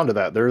tag onto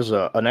that, there's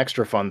an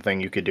extra fun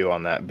thing you could do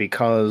on that,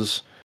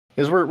 because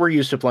we're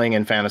used to playing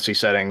in fantasy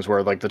settings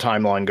where like the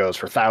timeline goes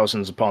for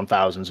thousands upon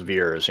thousands of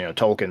years,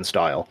 Tolkien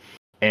style.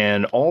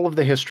 And all of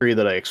the history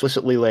that I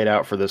explicitly laid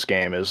out for this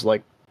game is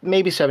like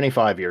maybe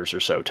 75 years or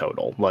so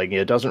total. Like,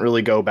 it doesn't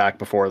really go back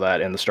before that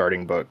in the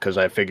starting book, because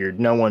I figured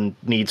no one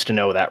needs to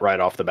know that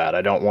right off the bat.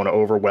 I don't want to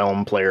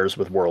overwhelm players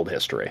with world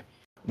history.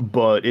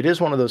 But it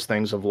is one of those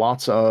things of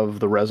lots of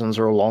the resins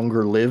are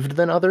longer lived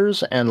than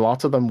others, and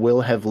lots of them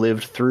will have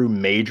lived through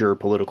major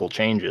political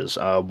changes.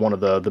 One of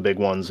the big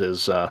ones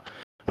is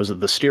was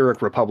it the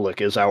Styric Republic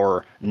is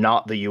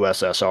not the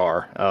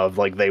USSR, of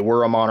like they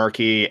were a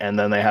monarchy and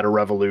then they had a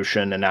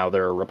revolution and now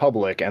they're a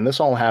republic. And this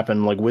all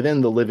happened like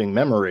within the living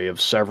memory of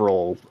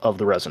several of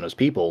the Resonance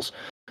peoples,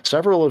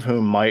 several of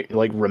whom might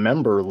like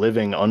remember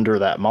living under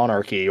that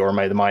monarchy, or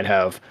might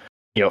have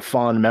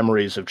fond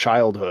memories of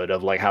childhood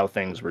of like how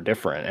things were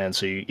different. And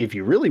so if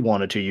you really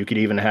wanted to, you could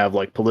even have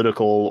like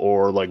political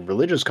or like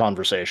religious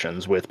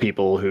conversations with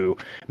people who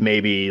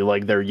maybe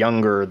like they're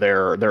younger,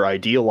 they're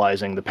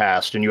idealizing the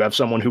past, and you have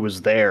someone who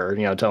was there,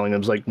 telling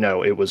them like,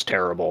 no, it was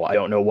terrible. I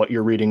don't know what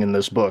you're reading in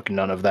this book.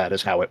 None of that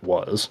is how it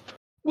was.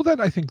 Well, that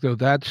I think though,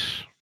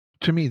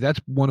 to me, that's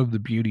one of the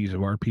beauties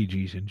of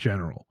RPGs in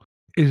general,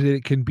 is that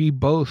it can be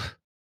both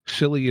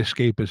silly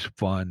escapist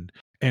fun,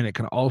 and it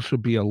can also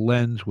be a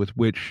lens with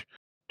which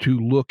to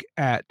look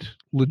at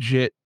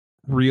legit,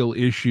 real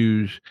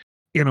issues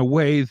in a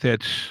way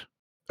that's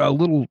a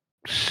little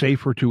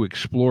safer to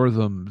explore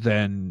them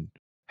than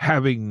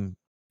having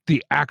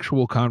the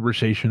actual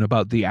conversation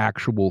about the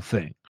actual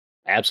thing.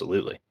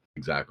 Absolutely.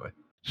 Exactly.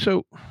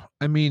 So,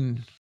 I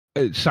mean,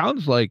 it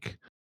sounds like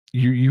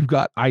you've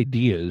got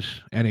ideas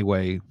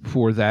anyway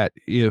for that.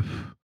 If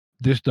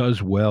this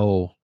does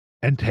well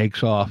and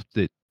takes off,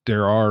 that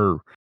there are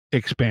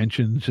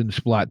expansions and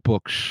splat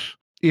books,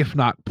 if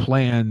not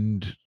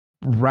planned,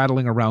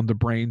 rattling around the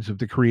brains of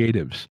the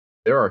creatives.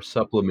 There are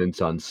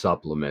supplements on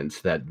supplements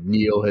that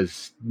Neil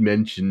has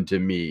mentioned to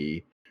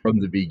me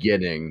from the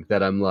beginning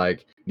that I'm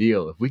like,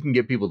 Neil, if we can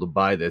get people to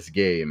buy this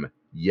game,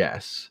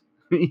 yes.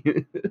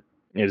 It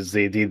is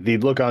the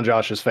look on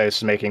Josh's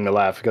face making me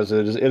laugh, because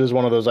it is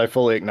one of those I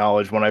fully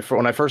acknowledge when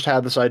I first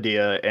had this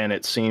idea and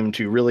it seemed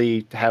to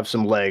really have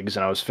some legs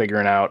and I was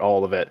figuring out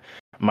all of it.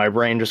 My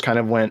brain just kind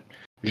of went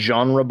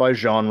genre by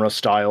genre,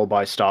 style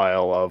by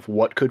style of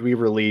what could we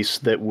release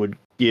that would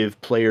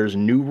give players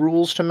new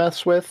rules to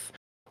mess with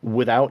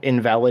without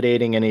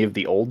invalidating any of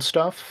the old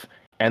stuff.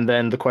 And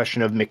then the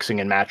question of mixing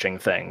and matching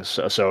things.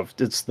 So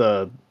it's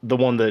the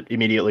one that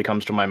immediately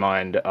comes to my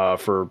mind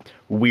for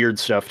weird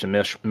stuff to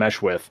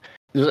mesh with.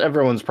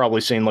 Everyone's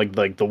probably seen like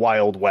the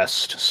Wild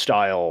West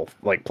style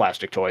like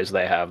plastic toys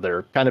they have.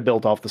 They're kind of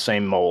built off the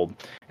same mold,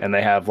 and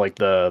they have like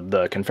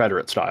the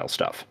Confederate style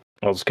stuff.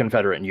 Well, it's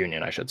Confederate and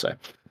Union, I should say.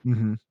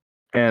 Mm-hmm.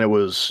 And it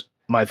was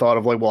my thought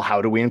of like, well,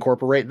 how do we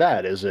incorporate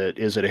that? Is it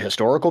a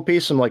historical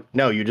piece? I'm like,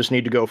 no, you just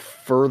need to go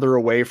further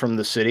away from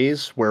the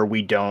cities where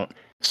we don't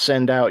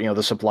send out,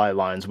 the supply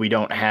lines. We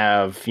don't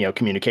have,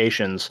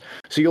 communications.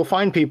 So you'll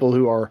find people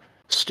who are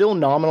still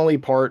nominally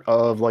part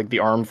of like the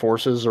armed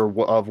forces or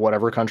of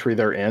whatever country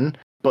they're in,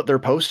 but their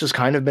post has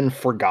kind of been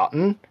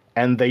forgotten.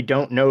 And they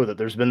don't know that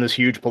there's been this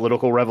huge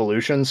political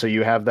revolution. So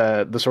you have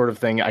the sort of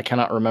thing, I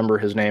cannot remember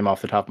his name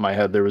off the top of my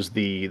head. There was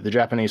the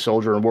Japanese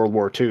soldier in World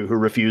War II who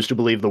refused to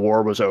believe the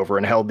war was over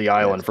and held the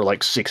island for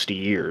like 60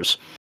 years.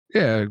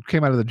 Yeah, it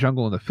came out of the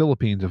jungle in the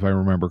Philippines, if I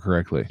remember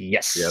correctly.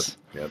 Yes.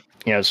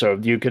 Yep. So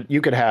you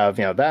could have,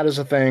 that as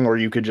a thing, or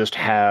you could just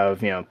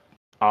have,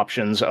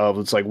 options of,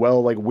 it's like,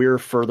 well, like we're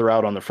further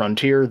out on the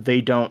frontier. They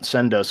don't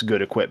send us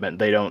good equipment.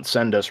 They don't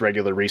send us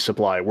regular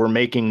resupply. We're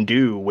making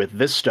do with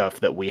this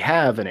stuff that we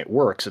have, and it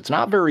works. It's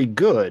not very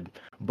good,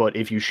 but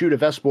if you shoot a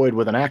Vespoid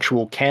with an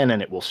actual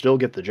cannon, it will still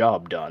get the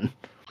job done.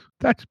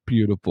 That's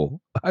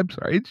beautiful. I'm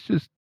sorry.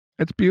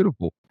 It's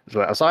beautiful.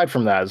 So aside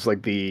from that, it's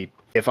like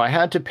if I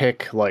had to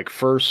pick like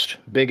first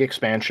big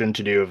expansion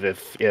to do,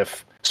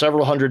 if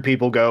several hundred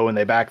people go and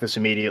they back this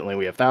immediately,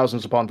 we have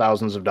thousands upon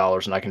thousands of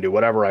dollars and I can do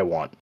whatever I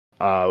want.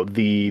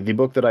 The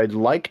book that I'd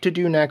like to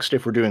do next,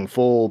 if we're doing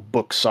full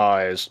book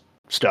size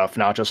stuff,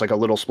 not just like a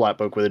little splat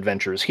book with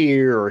adventures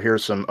here, or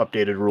here's some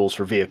updated rules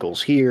for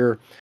vehicles here,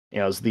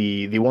 is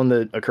the one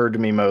that occurred to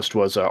me most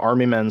was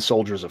Army Men,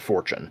 Soldiers of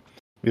Fortune.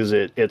 Because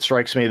it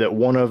strikes me that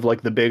one of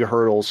like the big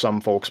hurdles some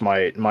folks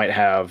might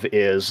have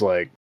is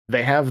like,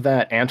 they have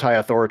that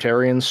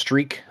anti-authoritarian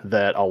streak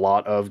that a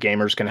lot of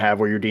gamers can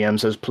have where your DM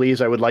says,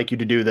 please, I would like you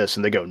to do this.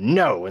 And they go,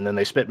 no. And then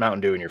they spit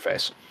Mountain Dew in your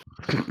face.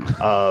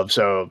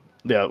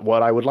 Yeah,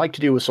 what I would like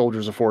to do with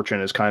Soldiers of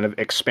Fortune is kind of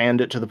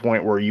expand it to the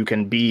point where you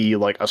can be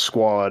like a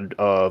squad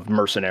of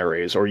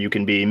mercenaries, or you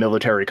can be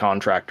military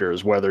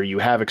contractors, whether you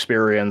have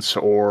experience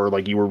or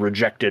like you were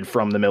rejected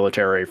from the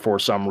military for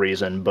some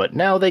reason, but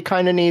now they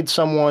kind of need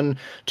someone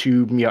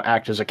to,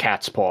 act as a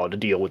cat's paw to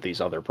deal with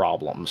these other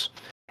problems.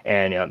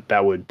 And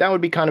that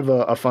would be kind of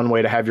a fun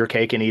way to have your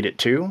cake and eat it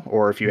too.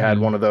 Or if you had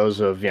one of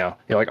those of,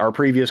 like our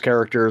previous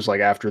characters,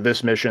 like after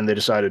this mission, they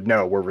decided,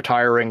 no, we're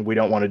retiring. We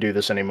don't want to do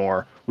this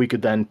anymore. We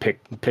could then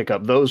pick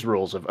up those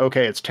rules of,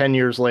 okay, it's 10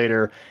 years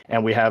later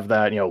and we have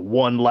that,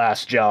 one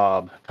last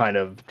job kind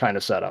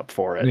of set up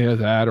for it. Yeah,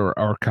 that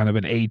or kind of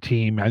an A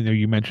team. I know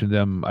you mentioned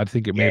them. I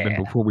think it may have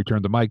been before we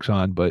turned the mics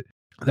on, but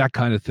that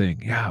kind of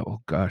thing. Yeah.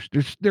 Oh gosh,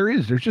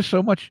 there's just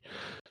so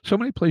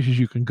many places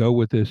you can go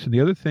with this. And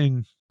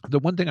the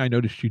one thing I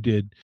noticed you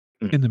did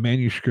in the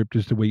manuscript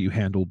is the way you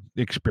handled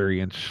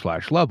experience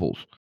 /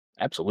 levels.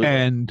 Absolutely.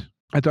 And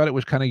I thought it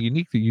was kind of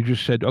unique that you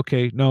just said,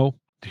 okay, no,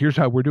 here's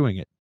how we're doing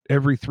it.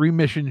 Every 3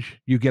 missions,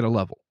 you get a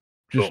level.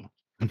 Just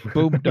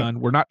boom,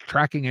 done. We're not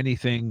tracking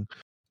anything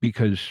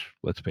because,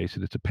 let's face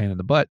it, it's a pain in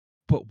the butt.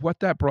 But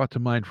what that brought to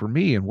mind for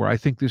me, and where I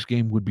think this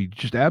game would be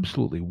just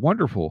absolutely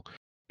wonderful,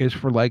 is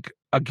for like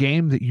a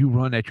game that you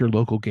run at your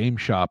local game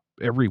shop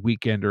every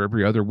weekend or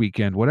every other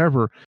weekend,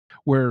 whatever,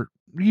 where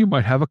you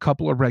might have a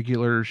couple of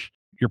regulars.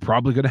 You're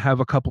probably going to have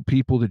a couple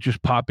people that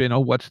just pop in. Oh,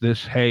 what's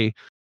this? Hey,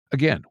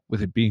 again,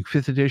 with it being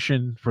 5th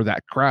edition for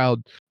that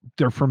crowd,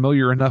 they're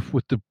familiar enough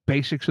with the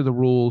basics of the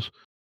rules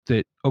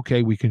that,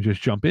 okay, we can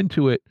just jump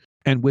into it.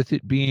 And with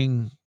it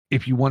being,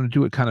 if you want to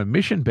do it kind of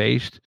mission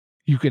based,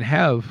 you can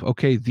have,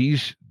 okay,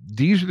 these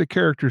are the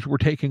characters we're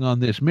taking on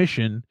this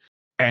mission.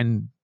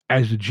 And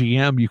as a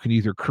GM, you can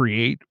either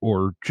create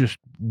or just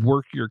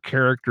work your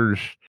characters,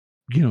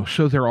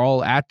 so they're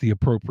all at the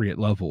appropriate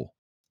level.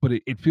 But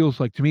it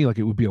feels like to me like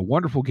it would be a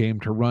wonderful game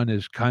to run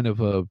as kind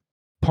of a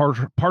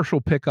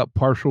partial pickup,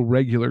 partial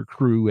regular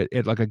crew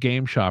at like a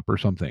game shop or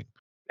something.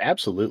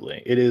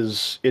 Absolutely. It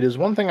is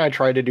one thing I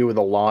try to do with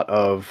a lot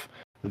of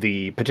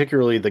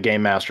particularly the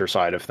game master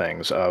side of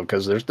things,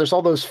 because there's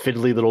all those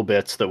fiddly little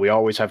bits that we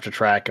always have to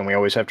track, and we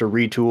always have to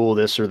retool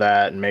this or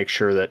that and make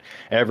sure that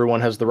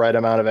everyone has the right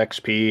amount of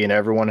XP and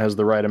everyone has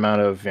the right amount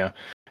of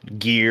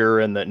gear,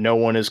 and that no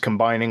one is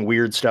combining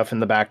weird stuff in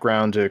the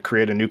background to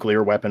create a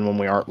nuclear weapon when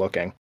we aren't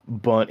looking.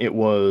 But it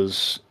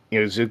was,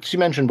 you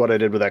mentioned what I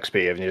did with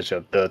XP,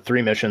 and the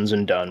 3 missions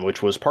and done,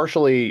 which was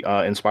partially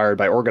inspired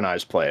by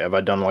organized play.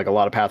 I've done like a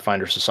lot of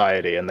Pathfinder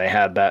Society, and they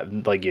had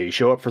that, like, you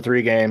show up for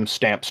 3 games,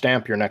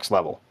 stamp your next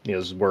level.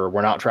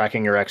 We're not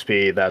tracking your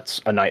XP.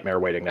 That's a nightmare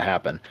waiting to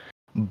happen.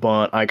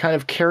 But I kind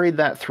of carried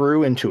that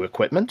through into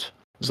equipment.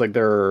 It's like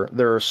there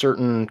are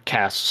certain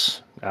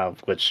casts,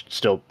 which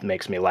still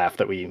makes me laugh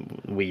that we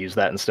use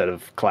that instead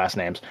of class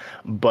names.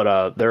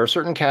 But there are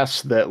certain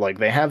casts that, like,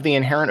 they have the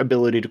inherent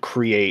ability to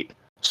create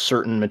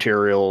certain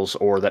materials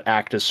or that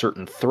act as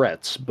certain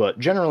threats. But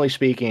generally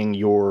speaking,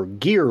 your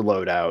gear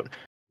loadout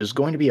is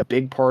going to be a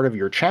big part of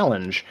your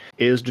challenge,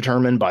 is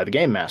determined by the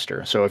game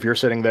master. So if you're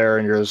sitting there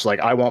and you're just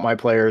like, I want my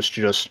players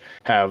to just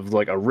have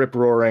like a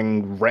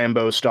rip-roaring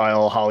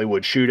Rambo-style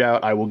Hollywood shootout,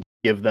 I will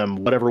give them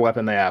whatever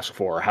weapon they ask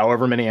for,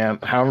 however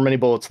many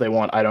bullets they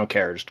want, I don't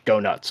care. Just go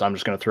nuts. I'm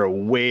just going to throw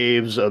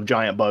waves of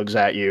giant bugs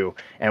at you,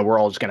 and we're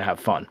all just going to have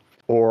fun.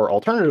 Or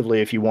alternatively,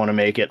 if you want to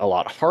make it a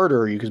lot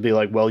harder, you could be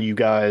like, well, you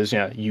guys,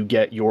 you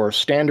get your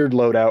standard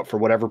loadout for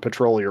whatever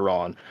patrol you're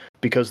on,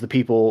 because the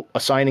people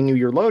assigning you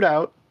your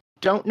loadout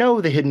don't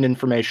know the hidden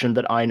information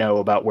that I know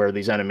about where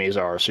these enemies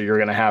are. So you're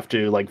going to have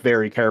to like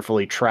very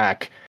carefully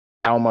track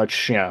how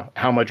much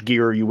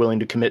gear are you willing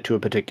to commit to a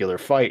particular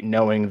fight,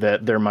 knowing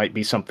that there might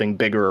be something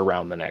bigger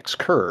around the next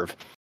curve.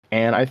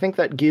 And I think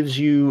that gives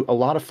you a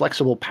lot of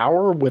flexible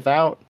power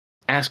without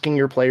asking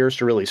your players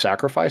to really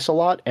sacrifice a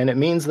lot, and it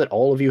means that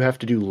all of you have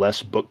to do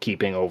less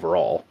bookkeeping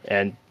overall.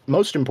 And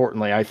most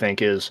importantly, I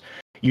think, is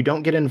you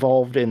don't get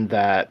involved in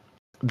the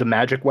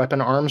magic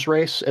weapon arms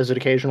race, as it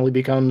occasionally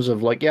becomes,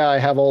 of like, yeah, I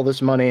have all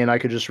this money and I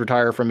could just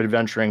retire from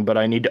adventuring, but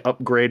I need to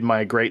upgrade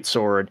my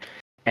greatsword,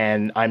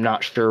 and I'm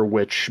not sure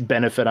which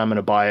benefit I'm going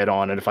to buy it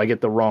on, and if I get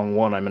the wrong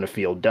one, I'm going to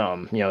feel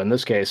dumb. In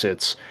this case,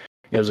 it's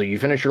like, you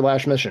finish your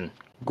last mission.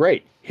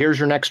 Great. Here's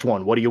your next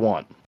one. What do you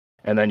want?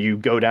 And then you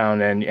go down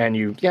and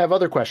you have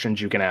other questions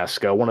you can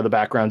ask. One of the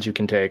backgrounds you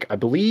can take, I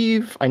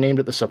believe I named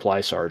it the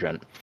Supply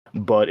Sergeant,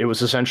 but it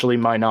was essentially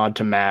my nod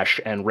to MASH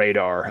and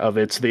Radar of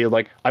it's the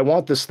like, I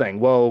want this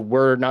thing. Well,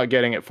 we're not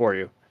getting it for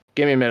you.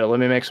 Give me a minute. Let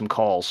me make some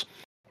calls.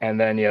 And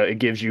then it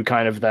gives you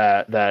kind of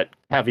that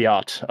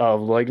caveat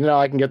of like, no,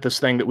 I can get this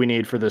thing that we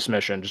need for this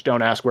mission. Just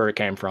don't ask where it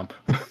came from.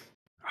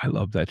 I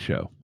love that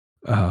show.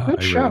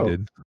 Good show. Really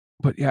did.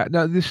 But yeah,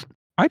 no,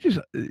 I just,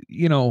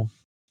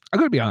 I'm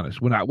going to be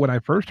honest. When I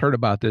first heard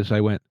about this, I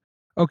went,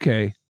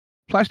 okay,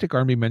 Plastic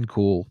Army Men,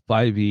 cool.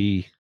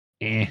 5e,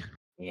 eh.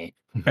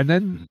 And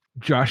then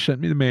Josh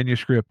sent me the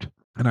manuscript,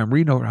 and I'm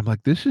reading over. I'm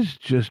like, this is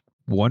just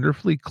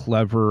wonderfully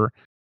clever,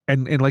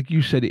 and like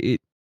you said,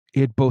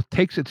 it both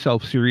takes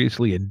itself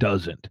seriously and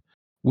doesn't,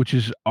 which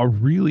is a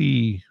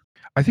really,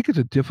 I think it's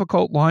a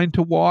difficult line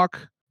to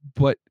walk,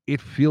 but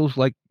it feels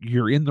like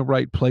you're in the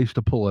right place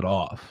to pull it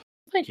off.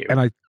 Thank you. And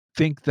I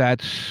think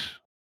that's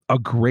a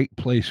great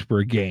place for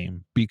a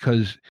game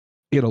because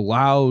it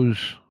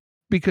allows,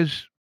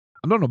 because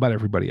I don't know about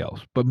everybody else,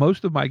 but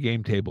most of my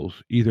game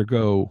tables either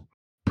go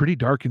pretty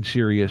dark and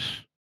serious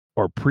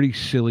or pretty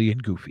silly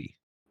and goofy.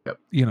 Yep.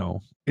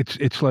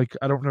 It's like,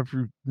 I don't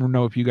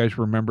know if you guys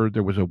remember,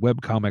 there was a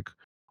webcomic a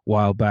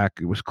while back.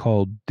 It was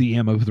called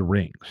DM of the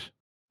Rings.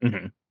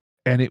 Mm-hmm.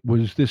 And it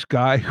was this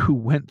guy who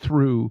went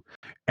through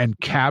and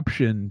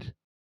captioned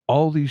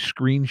all these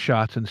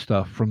screenshots and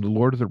stuff from the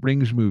Lord of the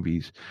Rings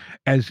movies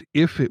as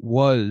if it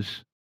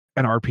was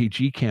an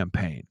RPG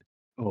campaign.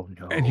 Oh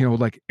no. And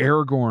like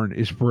Aragorn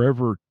is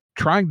forever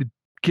trying to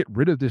get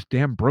rid of this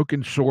damn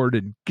broken sword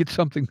and get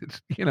something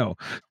that's,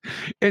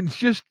 and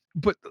just,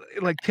 but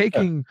like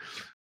taking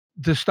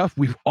the stuff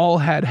we've all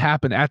had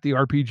happen at the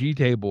RPG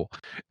table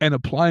and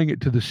applying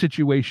it to the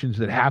situations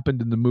that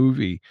happened in the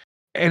movie.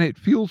 And it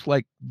feels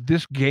like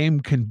this game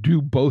can do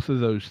both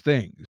of those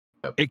things.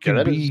 It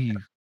can be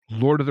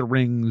Lord of the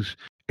Rings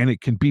and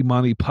it can be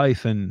Monty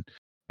Python,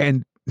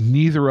 and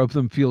neither of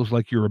them feels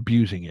like you're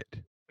abusing it.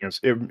 Yes,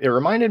 it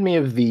reminded me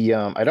of the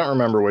I don't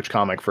remember which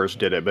comic first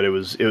did it, but it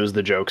was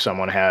the joke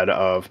someone had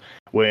of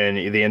when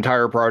the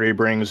entire party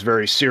brings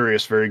very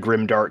serious, very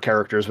grim, dark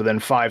characters. Within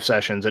 5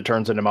 sessions, it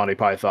turns into Monty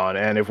Python.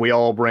 And if we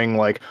all bring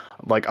like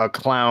a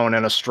clown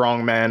and a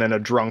strong man and a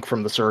drunk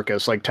from the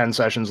circus, like 10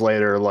 sessions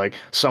later, like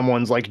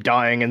someone's like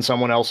dying in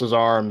someone else's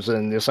arms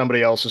and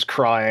somebody else is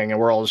crying, and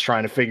we're all just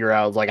trying to figure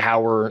out like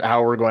how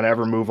we're going to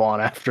ever move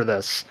on after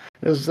this.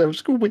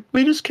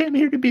 We just came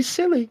here to be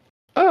silly.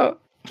 Oh.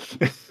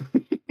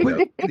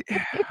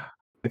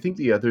 I think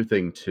the other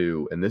thing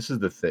too, and this is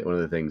one of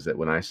the things that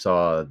when I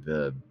saw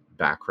the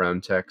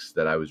background text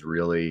that I was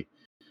really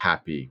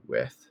happy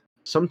with.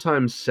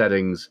 Sometimes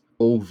settings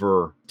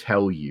over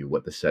tell you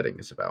what the setting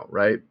is about,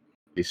 right?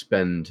 They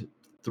spend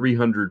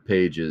 300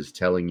 pages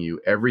telling you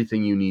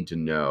everything you need to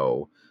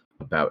know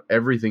about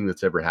everything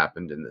that's ever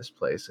happened in this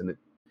place, and it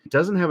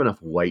doesn't have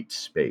enough white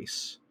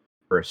space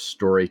for a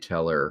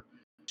storyteller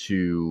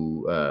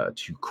to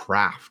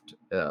craft.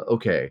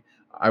 Okay,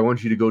 I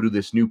want you to go to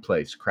this new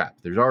place. Crap,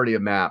 there's already a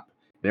map,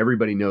 and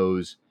everybody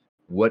knows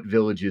what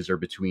villages are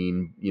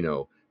between,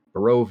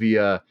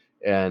 Barovia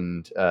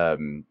and,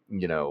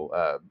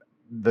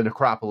 the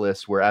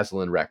necropolis where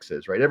Aslan Rex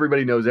is, right?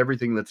 Everybody knows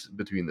everything that's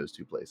between those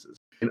two places.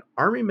 In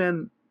Army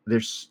Men,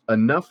 there's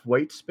enough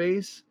white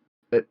space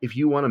that if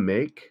you want to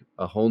make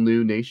a whole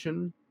new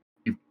nation,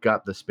 you've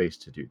got the space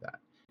to do that.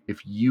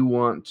 If you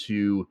want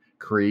to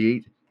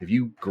if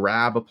you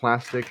grab a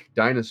plastic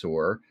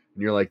dinosaur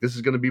and you're like, this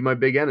is going to be my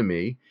big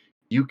enemy,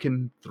 you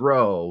can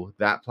throw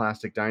that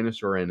plastic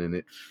dinosaur in and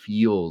it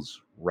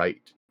feels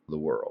right to the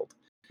world.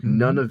 Mm-hmm.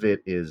 None of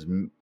it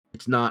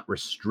it's not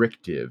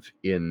restrictive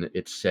in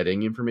its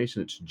setting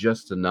information. It's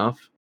just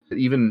enough that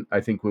even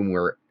I think when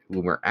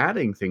we're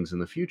adding things in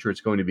the future,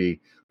 it's going to be,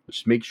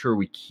 just make sure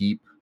we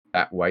keep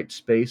that white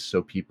space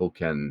so people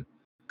can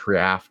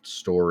craft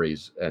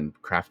stories and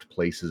craft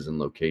places and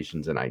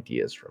locations and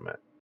ideas from it.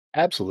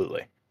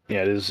 Absolutely.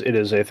 Yeah, it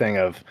is a thing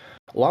of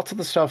lots of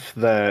the stuff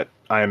that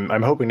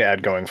I'm hoping to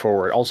add going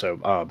forward.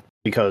 Also,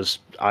 because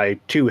I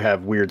too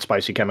have weird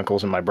spicy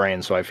chemicals in my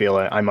brain, so I feel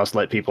I must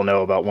let people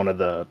know about one of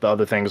the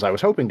other things I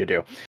was hoping to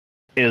do.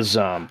 is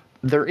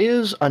there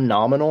is a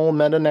nominal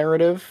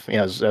meta-narrative.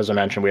 As I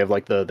mentioned, we have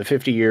like the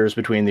 50 years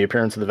between the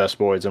appearance of the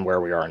Vespoids and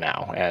where we are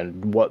now,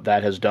 and what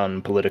that has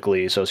done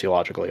politically,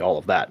 sociologically, all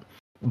of that.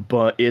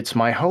 But it's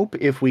my hope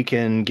if we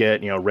can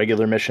get,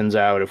 regular missions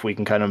out, if we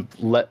can kind of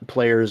let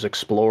players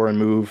explore and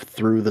move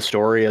through the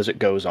story as it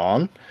goes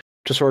on,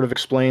 to sort of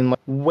explain like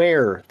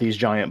where these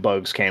giant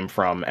bugs came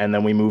from, and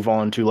then we move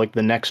on to like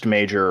the next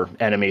major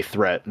enemy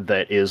threat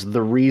that is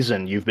the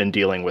reason you've been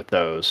dealing with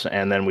those,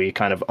 and then we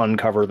kind of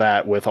uncover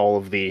that with all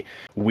of the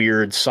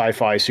weird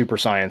sci-fi super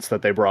science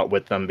that they brought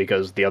with them,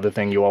 because the other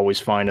thing you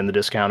always find in the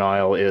discount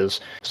aisle is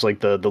it's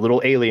like the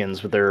little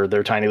aliens with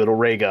their tiny little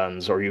ray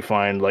guns, or you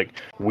find like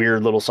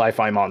weird little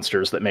sci-fi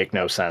monsters that make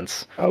no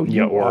sense. Oh,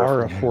 you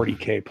are a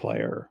 40K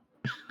player.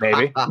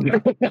 Maybe.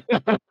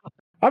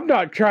 I'm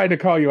not trying to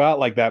call you out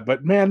like that,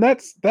 but man,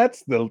 that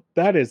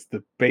is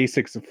the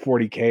basics of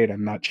 40K in a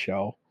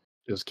nutshell.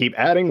 Just keep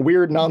adding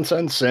weird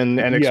nonsense and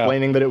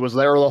explaining that it was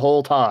there the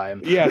whole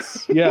time.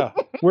 Yes, yeah.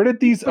 Where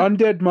did these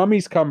undead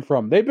mummies come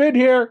from? They've been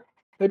here.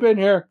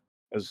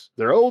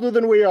 They're older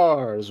than we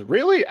are.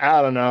 Really?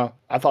 I don't know.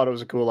 I thought it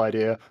was a cool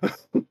idea.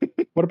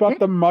 What about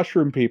the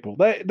mushroom people?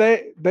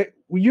 They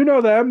you know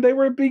them. They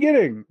were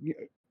beginning.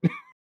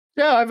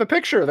 Yeah, I have a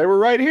picture. They were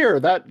right here.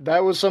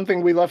 That was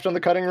something we left on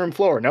the cutting room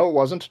floor. No, it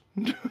wasn't.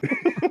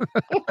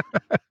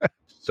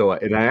 So,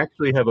 and I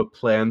actually have a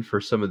plan for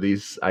some of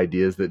these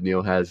ideas that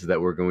Neil has, that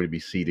we're going to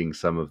be seeding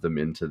some of them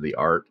into the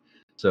art.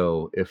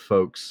 So if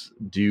folks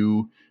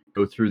do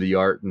go through the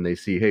art and they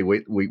see, hey,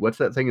 wait, what's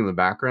that thing in the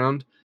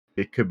background?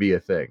 It could be a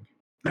thing.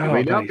 It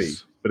may not be,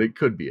 but it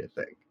could be a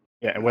thing.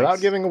 Yeah, and without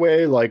giving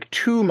away like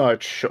too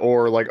much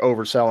or like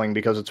overselling,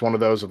 because it's one of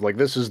those of like,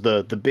 this is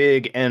the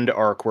big end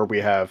arc where we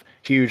have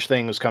huge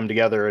things come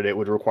together, and it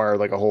would require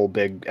like a whole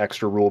big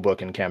extra rule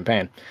book and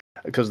campaign.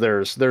 Because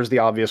there's the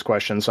obvious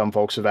question some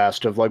folks have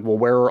asked of like, well,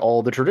 where are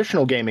all the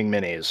traditional gaming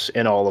minis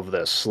in all of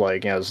this?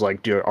 Like,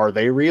 are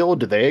they real?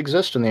 Do they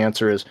exist? And the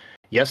answer is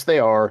yes, they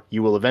are.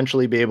 You will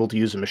eventually be able to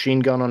use a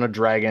machine gun on a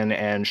dragon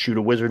and shoot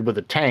a wizard with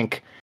a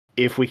tank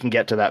if we can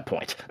get to that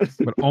point.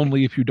 But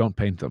only if you don't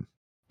paint them.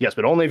 Yes,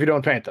 but only if you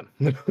don't paint them.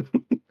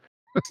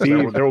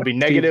 There will be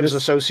negatives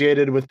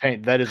associated with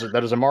paint. That is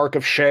a mark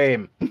of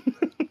shame.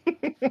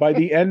 By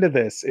the end of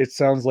this, it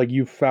sounds like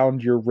you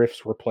found your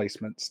Rifts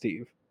replacement,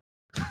 Steve.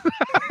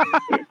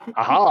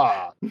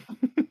 Aha!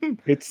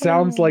 It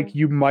sounds like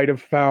you might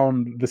have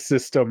found the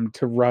system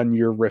to run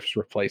your Rifts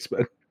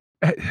replacement.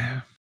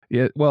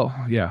 Yeah, well,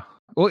 yeah.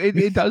 Well,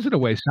 it does in a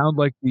way sound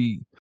like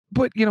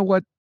but you know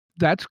what?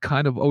 That's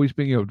kind of always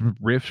been,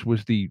 Rifts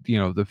was the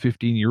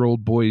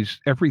 15-year-old boys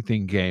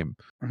everything game.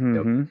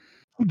 Mm-hmm.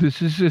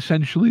 This is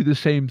essentially the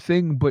same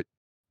thing, but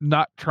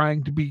not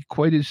trying to be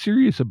quite as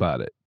serious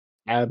about it.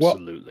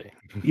 Absolutely.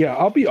 Well, yeah,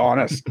 I'll be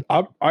honest.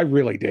 I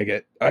really dig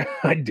it.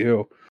 I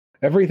do.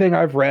 Everything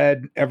I've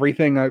read,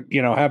 everything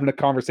having a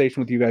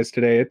conversation with you guys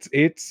today,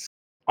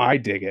 I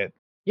dig it.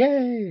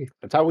 Yay!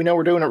 That's how we know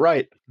we're doing it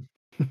right.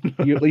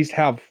 You at least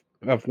have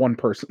one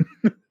person.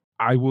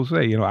 I will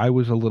say, I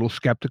was a little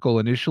skeptical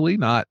initially,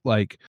 not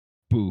like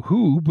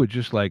boo-hoo, but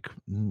just like,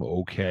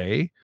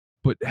 okay.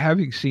 But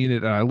having seen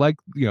it, and I like,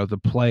 the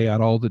play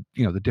on all the,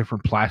 the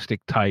different plastic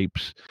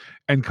types,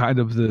 and kind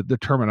of the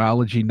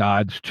terminology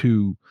nods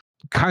to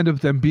kind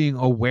of them being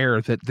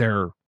aware that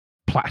they're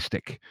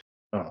plastic.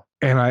 Oh.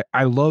 And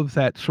I love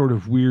that sort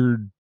of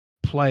weird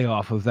play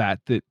off of that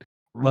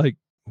like,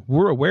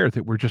 we're aware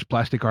that we're just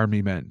plastic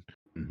army men.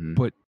 Mm-hmm.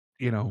 But,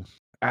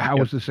 how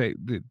was to say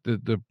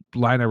the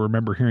line I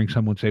remember hearing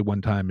someone say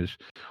one time is,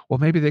 well,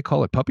 maybe they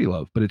call it puppy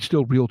love, but it's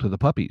still real to the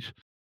puppies.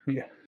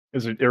 Yeah.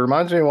 It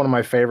reminds me of one of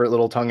my favorite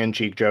little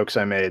tongue-in-cheek jokes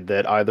I made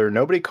that either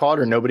nobody caught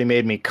or nobody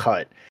made me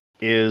cut.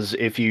 Is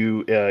if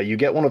you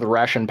get one of the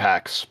ration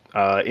packs,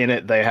 in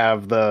it they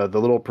have the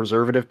little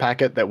preservative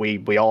packet that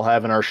we all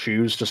have in our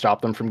shoes to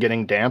stop them from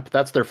getting damp.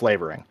 That's their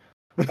flavoring.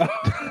 It's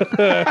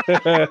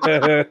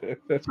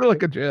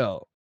like a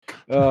gel.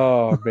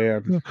 Oh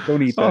man,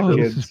 don't eat that,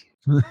 kids.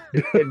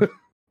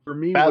 For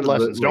me, bad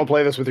lessons. Don't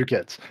play this with your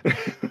kids.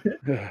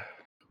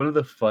 One of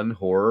the fun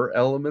horror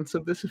elements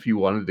of this, if you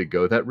wanted to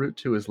go that route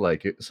too, is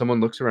like someone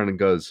looks around and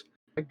goes,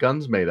 "My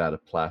gun's made out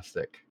of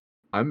plastic.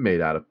 I'm made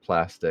out of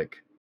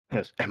plastic.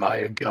 Yes. Am I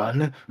a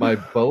gun? My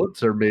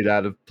bullets are made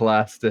out of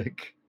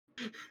plastic.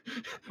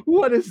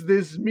 What does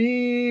this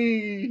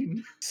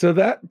mean?" So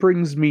that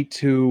brings me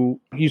to,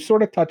 you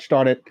sort of touched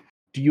on it.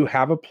 Do you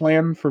have a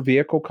plan for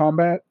vehicle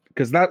combat?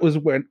 Because that was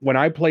when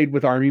I played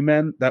with Army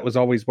Men, that was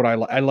always what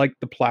I liked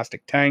the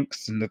plastic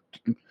tanks and the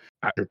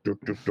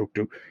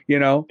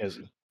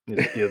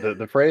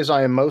The phrase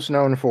I am most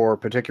known for,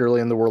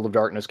 particularly in the World of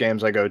Darkness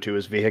games I go to,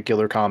 is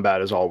vehicular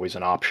combat is always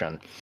an option.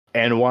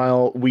 And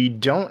while we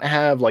don't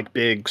have like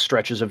big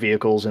stretches of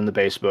vehicles in the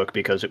base book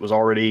because it was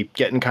already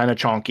getting kind of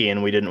chonky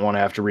and we didn't want to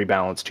have to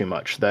rebalance too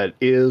much, that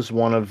is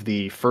one of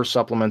the first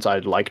supplements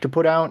I'd like to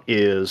put out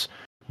is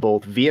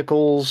both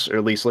vehicles, or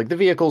at least like the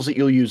vehicles that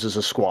you'll use as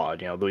a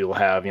squad. You'll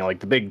have like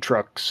the big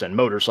trucks and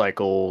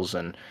motorcycles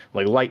and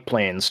like light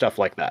planes, stuff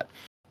like that.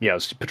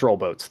 patrol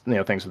boats,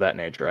 things of that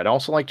nature. I'd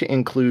also like to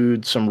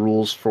include some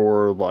rules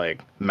for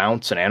like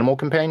mounts and animal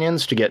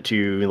companions to get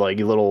to like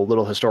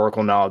little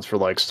historical nods for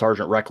like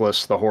Sergeant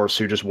Reckless, the horse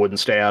who just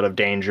wouldn't stay out of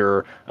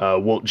danger,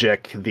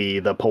 Woltjik,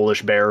 the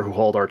Polish bear who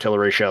hauled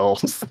artillery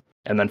shells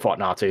and then fought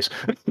Nazis.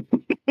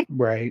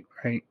 Right.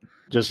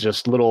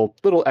 Just little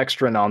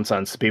extra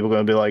nonsense. People are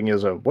going to be like,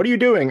 what are you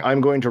doing?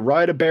 I'm going to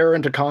ride a bear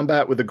into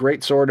combat with a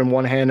great sword in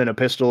one hand and a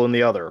pistol in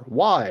the other.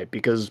 Why?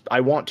 Because I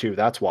want to.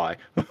 That's why.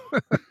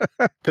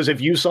 Because if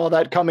you saw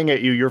that coming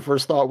at you, your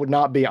first thought would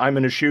not be, I'm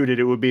going to shoot it.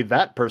 It would be,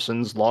 that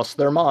person's lost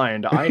their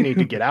mind. I need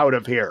to get out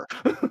of here.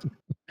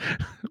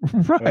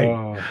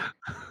 Right.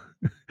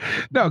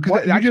 No,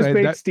 because you just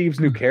made Steve's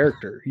new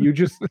character. You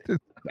just,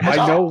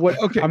 I know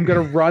what. Okay, I'm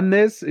gonna run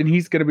this, and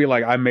he's gonna be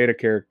like, "I made a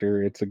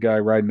character. It's a guy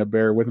riding a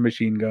bear with a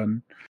machine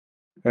gun."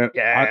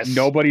 Yes.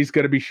 Nobody's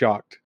gonna be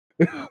shocked.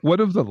 One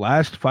of the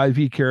last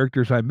 5e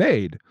characters I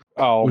made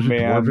was a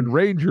dwarven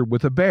ranger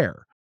with a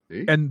bear,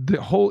 and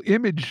the whole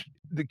image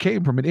that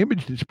came from an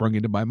image that sprung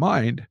into my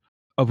mind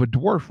of a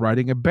dwarf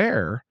riding a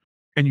bear,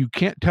 and you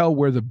can't tell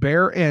where the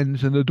bear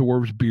ends and the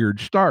dwarf's beard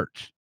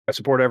starts. I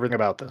support everything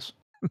about this.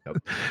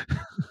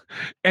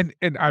 and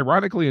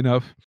ironically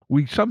enough,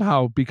 we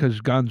somehow,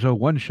 because Gonzo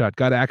one shot,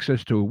 got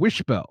access to a wish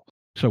spell.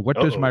 So what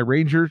does my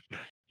ranger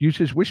use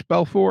his wish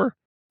spell for?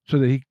 So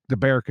that the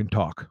bear can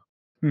talk.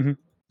 Mm-hmm.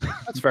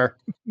 That's fair.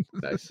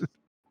 Nice.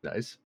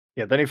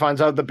 Yeah, then he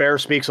finds out the bear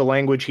speaks a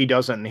language he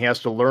doesn't, and he has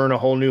to learn a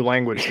whole new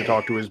language to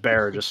talk to his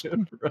bear. Just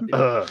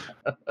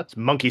it's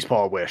monkey's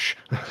paw wish.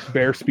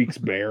 Bear speaks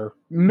bear.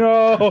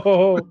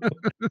 No.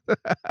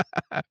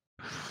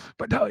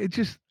 But no, it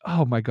just,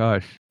 oh my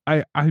gosh.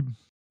 The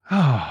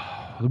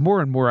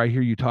more and more I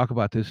hear you talk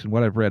about this and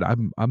what I've read,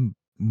 I'm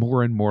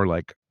more and more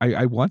like,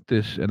 I want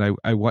this, and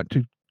I want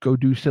to go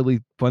do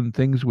silly, fun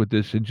things with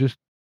this and just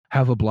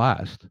have a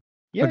blast.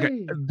 Like,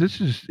 this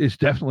is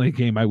definitely a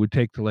game I would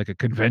take to like a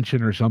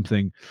convention or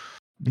something.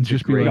 And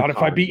just be like, not if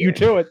I beat you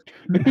to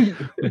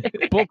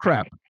it. Bull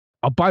crap.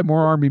 I'll buy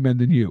more army men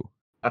than you.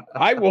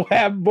 I will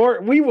have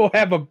more. We will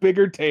have a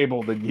bigger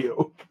table than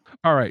you.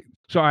 All right.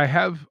 So I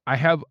have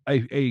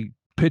a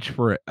pitch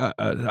for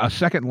a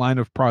second line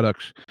of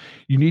products.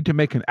 You need to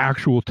make an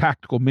actual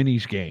tactical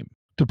minis game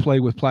to play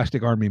with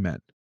plastic army men.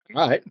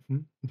 All right.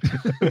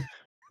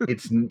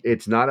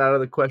 It's not out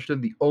of the question.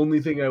 The only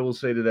thing I will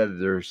say to that is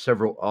there are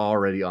several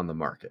already on the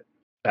market.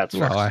 That's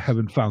well, I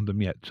haven't found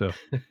them yet. So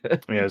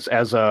yes,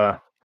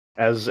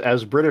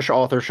 as British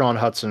author Sean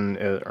Huston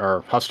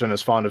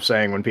is fond of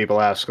saying when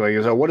people ask, like,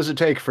 what does it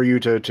take for you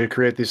to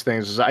create these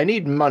things? I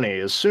need money.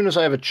 As soon as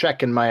I have a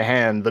check in my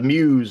hand, the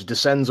muse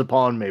descends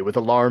upon me with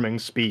alarming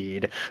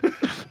speed.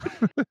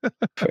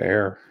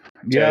 Fair.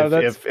 Yeah,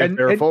 if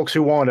there are folks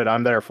who want it,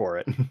 I'm there for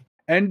it.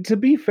 And to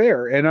be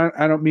fair, and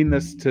I don't mean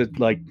this to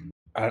like,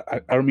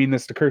 I don't mean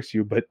this to curse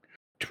you, but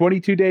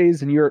 22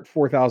 days and you're at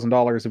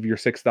 $4,000 of your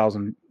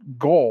 6,000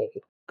 goal.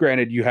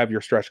 Granted, you have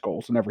your stretch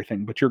goals and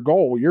everything, but your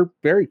goal, you're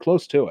very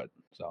close to it.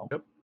 So,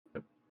 yep.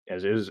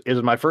 As is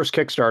my first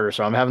Kickstarter,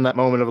 so I'm having that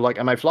moment of like,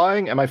 am I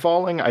flying? Am I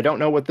falling? I don't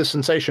know what this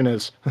sensation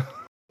is.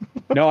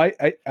 No,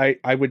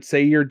 I would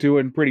say you're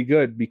doing pretty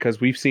good,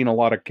 because we've seen a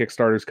lot of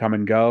Kickstarters come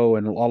and go,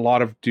 and a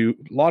lot of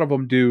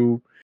them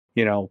do,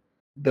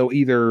 they'll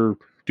either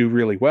do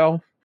really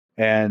well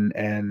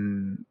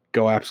and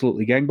go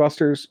absolutely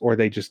gangbusters, or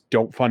they just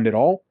don't fund at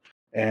all.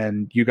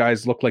 And you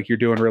guys look like you're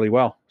doing really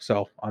well.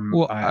 So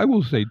I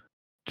will say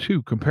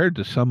too, compared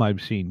to some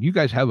I've seen, you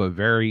guys have a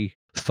very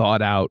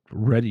thought out,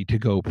 ready to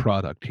go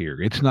product here.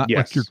 It's not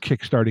like you're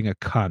kickstarting a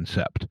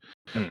concept.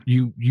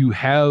 You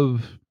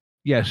have,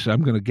 yes,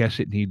 I'm going to guess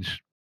it needs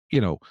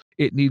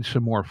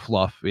some more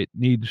fluff. It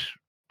needs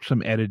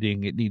some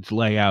editing. It needs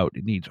layout.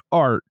 It needs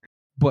art,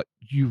 but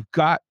you've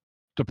got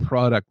the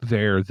product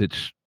there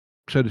that's,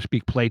 so to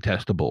speak, play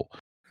testable.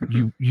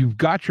 You've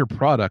got your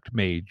product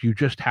made. You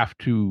just have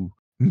to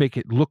make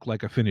it look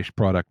like a finished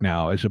product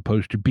now, as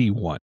opposed to be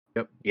one.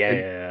 Yep.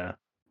 Yeah.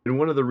 And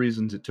one of the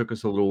reasons it took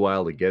us a little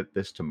while to get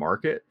this to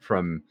market,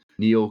 from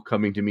Neil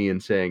coming to me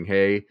and saying,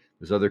 "Hey,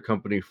 this other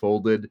company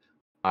folded.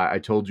 I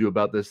told you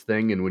about this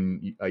thing, and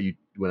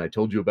when I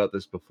told you about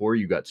this before,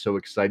 you got so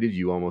excited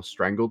you almost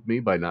strangled me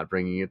by not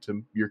bringing it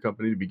to your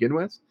company to begin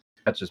with."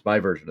 That's just my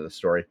version of the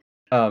story.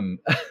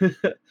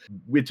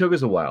 It took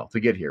us a while to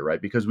get here,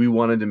 right? Because we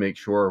wanted to make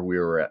sure we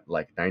were at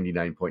like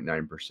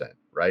 99.9%,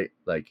 right?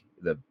 Like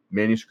the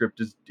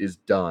manuscript is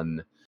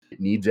done. It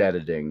needs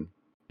editing.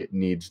 It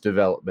needs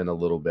development a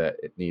little bit.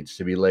 It needs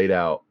to be laid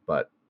out,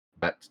 but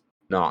that's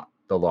not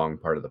the long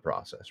part of the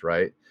process,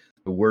 right?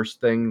 The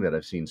worst thing that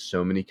I've seen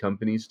so many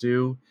companies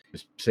do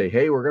is say,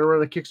 "Hey, we're going to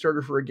run a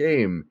Kickstarter for a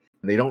game."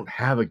 And they don't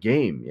have a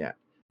game yet.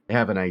 They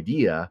have an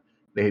idea.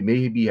 They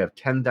maybe have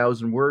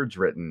 10,000 words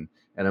written.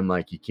 And I'm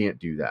like, you can't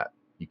do that.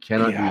 You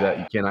cannot do that.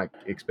 You cannot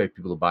expect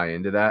people to buy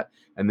into that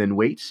and then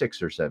wait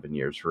 6 or 7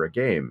 years for a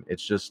game.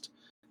 It's just,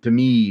 to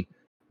me,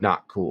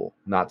 not cool.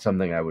 Not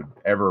something I would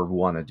ever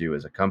want to do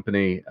as a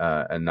company,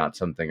 and not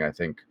something I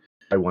think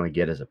I want to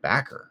get as a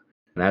backer.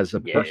 And as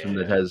a person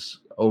that has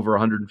over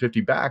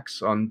 150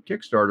 backs on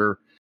Kickstarter,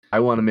 I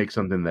want to make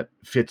something that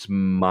fits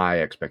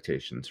my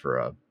expectations for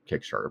a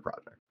Kickstarter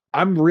project.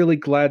 I'm really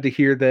glad to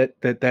hear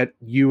that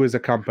you as a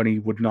company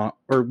would not,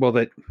 or well,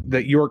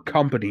 that your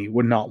company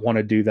would not want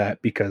to do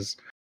that, because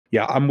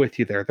yeah, I'm with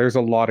you there. There's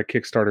a lot of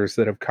Kickstarters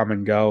that have come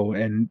and go,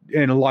 and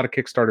a lot of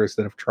Kickstarters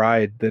that have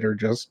tried that are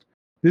just,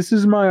 this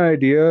is my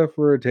idea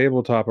for a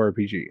tabletop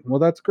RPG. Well,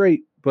 that's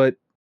great, but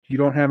you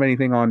don't have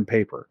anything on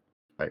paper.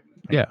 Right.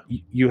 Yeah.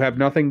 You have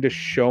nothing to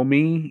show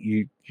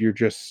me. You're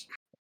just,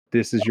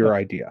 this is your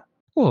idea.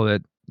 Well,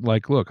 that,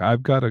 like, look,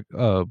 I've got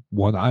a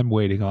one I'm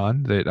waiting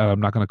on that I'm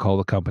not going to call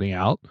the company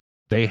out.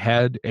 They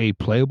had a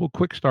playable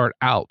quick start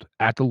out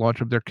at the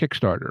launch of their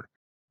Kickstarter.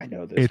 I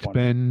know this. It's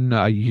been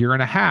a year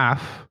and a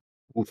half,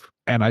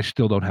 and I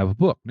still don't have a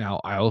book. Now,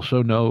 I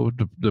also know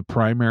the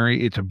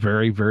primary, it's a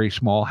very, very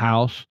small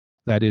house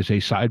that is a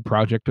side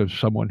project of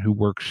someone who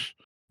works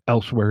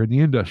elsewhere in the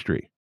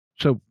industry.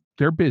 So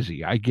they're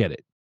busy. I get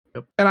it.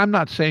 Yep. And I'm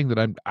not saying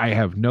that I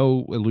have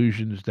no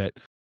illusions that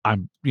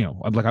I'm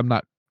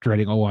not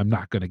dreading, oh, I'm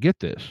not going to get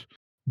this.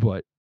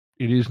 But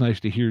it is nice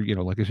to hear,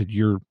 like I said,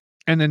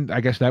 and then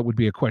I guess that would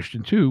be a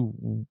question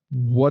too.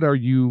 What are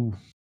you,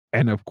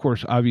 and of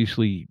course,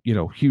 obviously,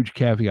 huge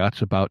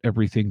caveats about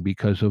everything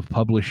because of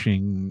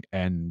publishing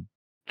and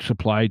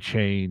supply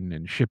chain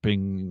and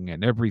shipping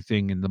and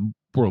everything in the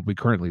world we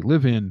currently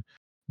live in.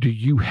 Do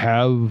you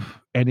have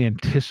an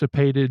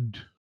anticipated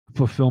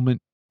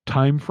fulfillment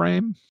time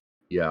frame?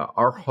 Yeah,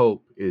 our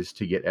hope is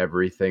to get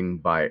everything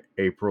by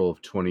April of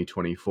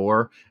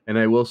 2024. And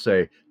I will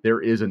say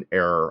there is an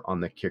error on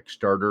the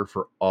Kickstarter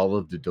for all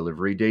of the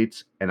delivery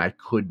dates, and I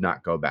could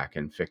not go back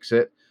and fix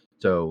it.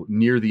 So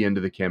near the end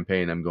of the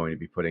campaign, I'm going to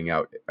be putting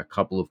out a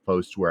couple of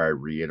posts where I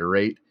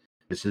reiterate,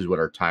 this is what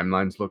our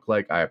timelines look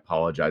like. I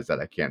apologize that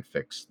I can't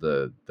fix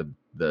the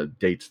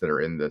dates that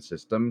are in the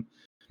system.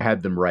 I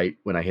had them right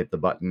when I hit the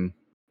button.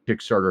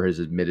 Kickstarter has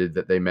admitted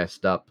that they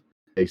messed up.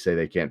 They say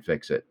they can't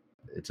fix it.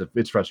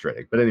 It's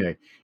frustrating. But anyway,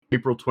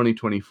 April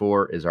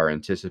 2024 is our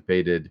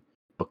anticipated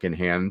book in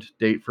hand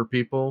date for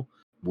people.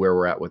 Where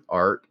we're at with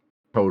art,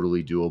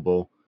 totally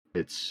doable.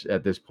 It's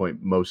at this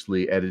point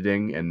mostly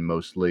editing and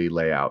mostly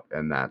layout,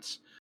 and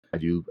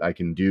I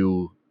can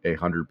do a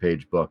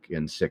 100-page book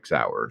in 6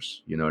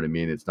 hours. You know what I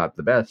mean? It's not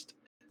the best.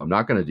 I'm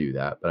not going to do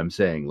that, but I'm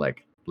saying,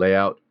 like,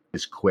 layout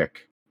is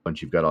quick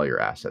once you've got all your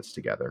assets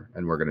together,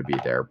 and we're going to be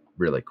there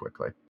really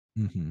quickly.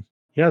 Mm-hmm.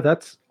 Yeah,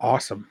 that's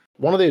awesome.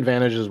 One of the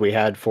advantages we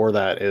had for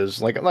that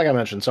is, like I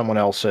mentioned, someone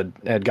else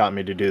had gotten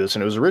me to do this,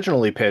 and it was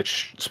originally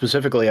pitched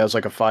specifically as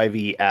like a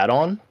 5e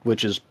add-on,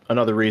 which is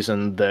another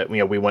reason that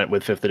we went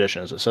with 5th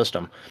edition as a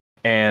system.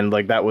 And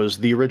like that was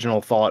the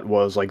original thought,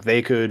 was like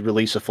they could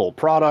release a full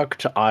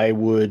product. I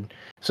would,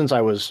 since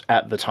I was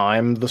at the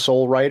time the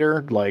sole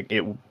writer, like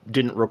it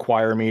didn't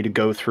require me to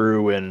go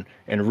through and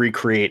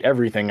recreate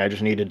everything. I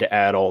just needed to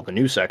add all the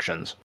new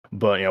sections.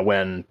 But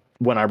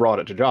when I brought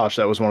it to Josh,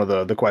 that was one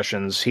of the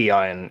questions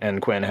I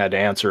and Quinn had to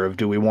answer of,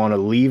 do we want to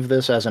leave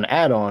this as an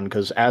add-on?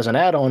 Because as an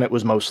add-on, it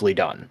was mostly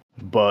done.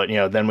 But,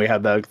 then we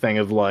had that thing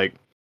of like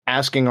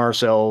asking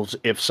ourselves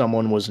if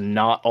someone was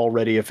not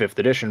already a 5th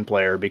edition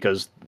player,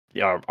 because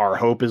our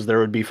hope is there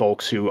would be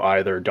folks who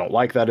either don't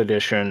like that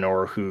edition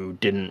or who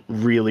didn't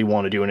really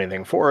want to do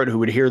anything for it, who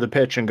would hear the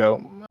pitch and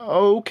go,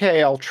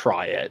 okay, I'll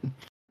try it.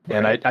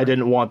 And I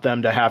didn't want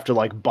them to have to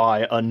like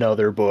buy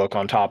another book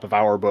on top of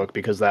our book,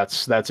 because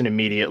that's an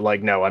immediate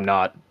like, no, I'm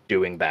not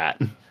doing that.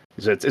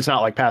 It's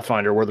not like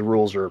Pathfinder where the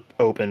rules are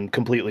open,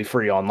 completely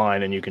free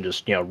online, and you can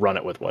just run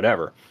it with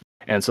whatever.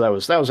 And so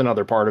that was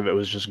another part of it,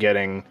 was just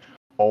getting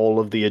all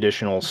of the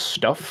additional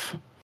stuff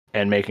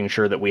and making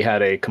sure that we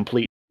had a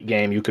complete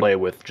game you could play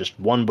with just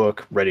one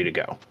book ready to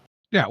go.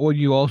 Yeah, well,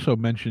 you also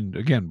mentioned,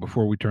 again,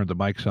 before we turned the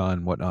mics on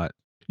and whatnot,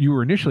 you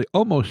were initially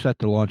almost set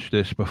to launch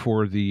this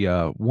before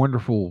the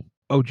wonderful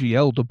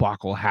OGL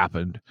debacle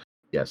happened.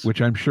 Yes.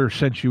 Which I'm sure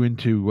sent you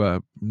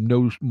into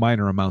no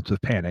minor amounts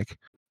of panic.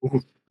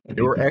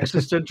 There were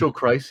existential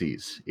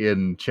crises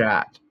in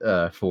chat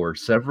for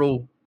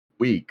several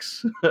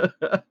weeks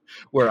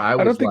where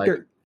I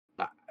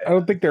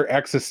don't think they're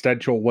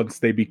existential once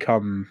they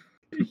become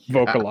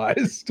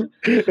vocalized.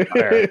 Just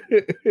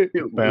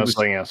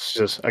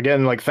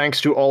again, like, thanks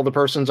to all the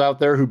persons out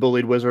there who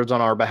bullied Wizards on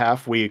our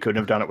behalf. We couldn't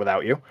have done it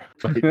without you.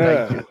 Thank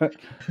you.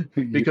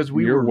 Because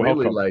we were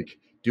really like,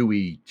 do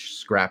we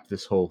scrap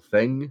this whole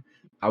thing?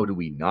 How do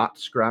we not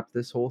scrap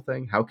this whole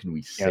thing? How can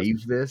we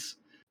save this?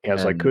 Yeah,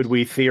 it's like, could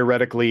we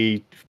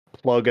theoretically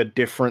plug a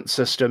different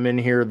system in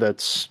here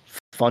that's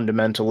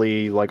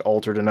fundamentally like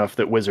altered enough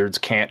that Wizards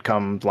can't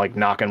come like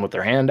knocking with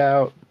their hand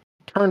out?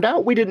 Turned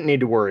out we didn't need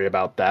to worry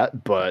about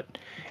that, but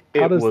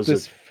how does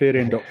this fit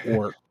into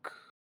Orc?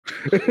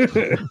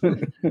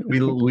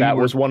 That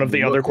was one of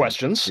the other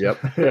questions. Yep.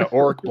 Yeah,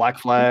 Orc, Black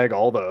Flag,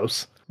 all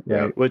those.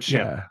 Yeah. Which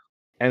and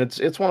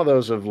it's one of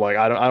those of like,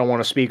 I don't want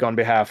to speak on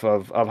behalf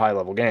of high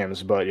level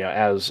games, but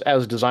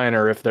as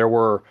designer, if there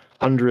were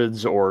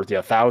hundreds or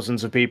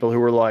thousands of people who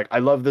were like, I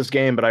love this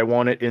game, but I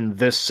want it in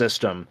this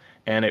system,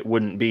 and it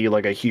wouldn't be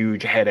like a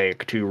huge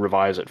headache to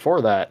revise it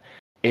for that,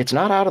 it's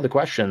not out of the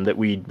question that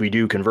we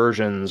do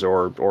conversions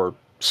or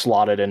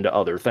slotted into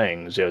other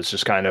things. It's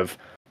just kind of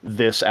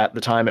this at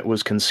the time it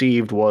was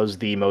conceived was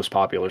the most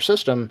popular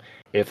system.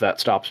 If that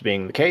stops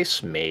being the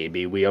case,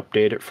 maybe we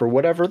update it for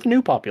whatever the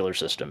new popular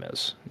system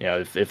is.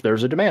 If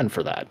there's a demand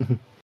for that.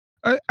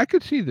 I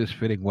could see this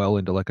fitting well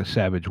into like a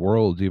Savage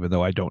Worlds, even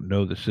though I don't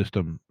know the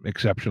system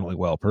exceptionally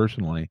well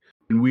personally.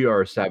 And we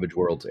are Savage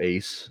Worlds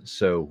ace,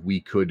 so we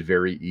could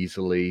very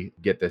easily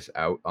get this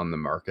out on the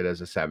market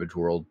as a Savage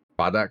World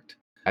product.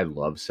 I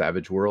love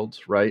Savage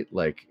Worlds, right?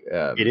 Like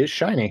it is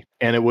shiny,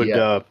 and it would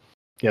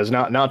it's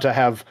not to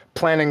have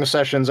planning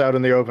sessions out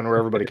in the open where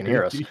everybody can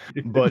hear us,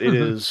 but it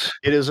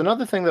is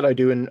another thing that I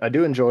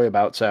do enjoy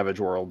about Savage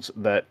Worlds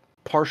that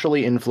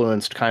partially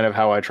influenced kind of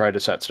how I try to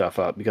set stuff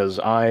up, because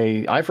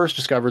I first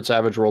discovered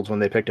Savage Worlds when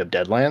they picked up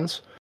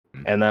Deadlands,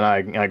 and then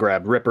I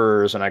grabbed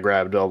Rippers and I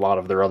grabbed a lot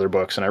of their other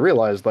books, and I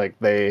realized like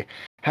they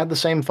had the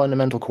same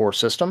fundamental core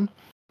system,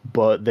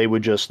 but they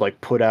would just like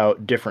put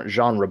out different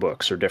genre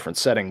books or different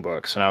setting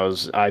books, and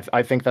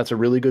I think that's a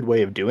really good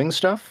way of doing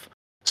stuff,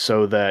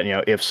 so that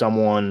if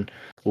someone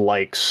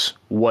likes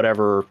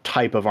whatever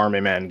type of Army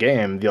Man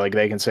game,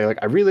 they can say like,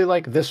 I really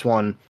like this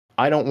one.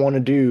 I don't want to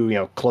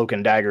do cloak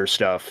and dagger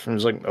stuff. And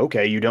it's like,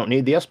 okay, you don't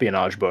need the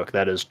espionage book.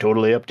 That is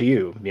totally up to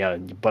you. Yeah,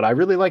 but I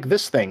really like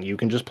this thing. You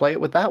can just play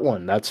it with that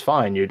one. That's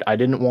fine. I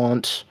didn't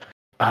want.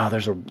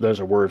 There's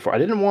a word for it. I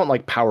didn't want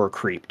like power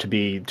creep to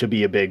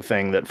be a big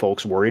thing that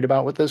folks worried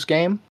about with this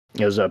game.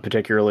 Is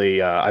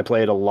particularly I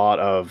played a lot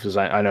of, because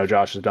I know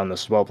Josh has done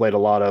this as well, played a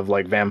lot of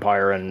like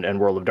Vampire and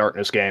World of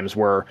Darkness games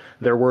where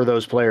there were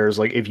those players,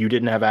 like if you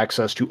didn't have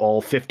access to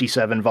all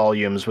 57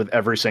 volumes with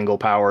every single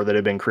power that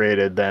had been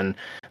created, then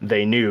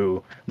they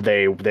knew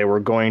they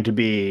were going to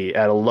be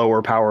at a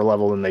lower power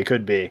level than they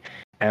could be.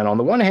 And on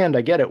the one hand,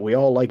 I get it. We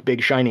all like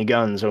big shiny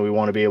guns and we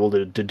want to be able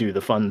to do the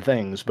fun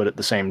things, but at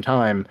the same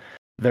time,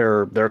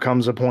 there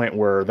comes a point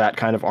where that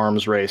kind of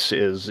arms race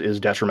is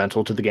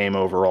detrimental to the game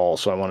overall,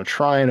 so I want to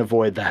try and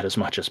avoid that as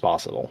much as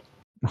possible.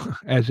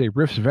 As a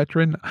Rifts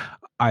veteran,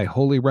 I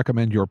wholly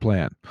recommend your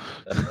plan.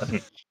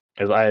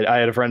 Because I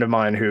had a friend of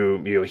mine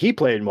who he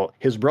played,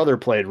 his brother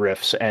played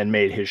Rifts and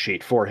made his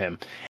sheet for him,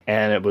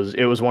 and it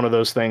was one of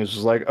those things. It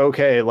was like,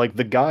 okay, like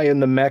the guy in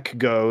the mech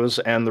goes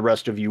and the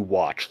rest of you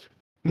watched.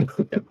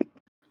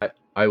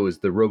 I was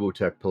the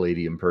Robotech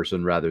Palladium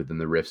person rather than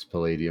the Rifts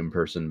Palladium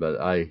person,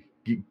 but I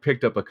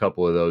picked up a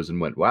couple of those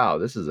and went, wow,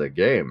 this is a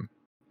game.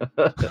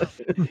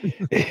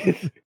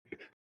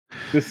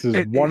 This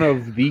is one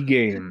of the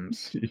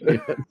games.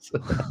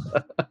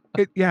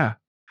 Yeah,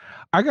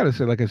 I gotta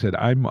say, like I said,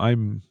 I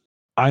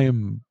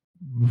am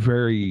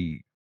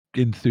very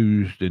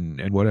enthused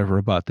and whatever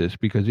about this,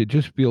 because it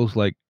just feels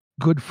like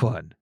good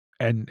fun,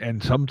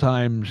 and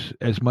sometimes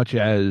as much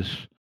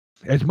as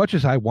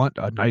I want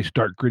a nice,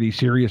 dark, gritty,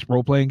 serious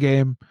role playing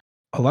game,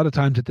 a lot of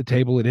times at the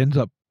table it ends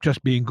up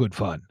just being good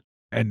fun.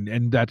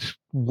 And that's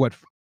what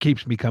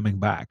keeps me coming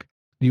back.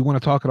 Do you want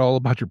to talk at all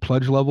about your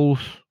pledge levels?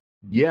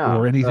 Yeah.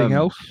 Or anything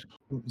else?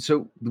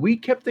 So we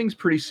kept things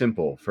pretty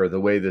simple for the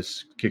way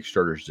this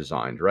Kickstarter is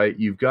designed, right?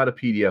 You've got a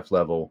PDF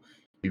level.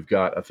 You've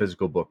got a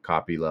physical book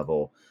copy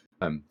level.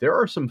 There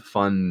are some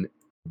fun,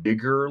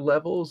 bigger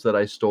levels that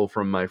I stole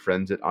from my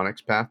friends at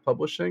Onyx Path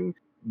Publishing.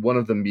 One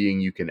of them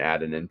being you can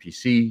add an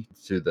NPC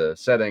to the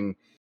setting.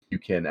 You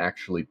can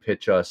actually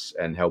pitch us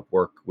and help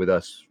work with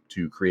us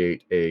to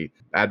create a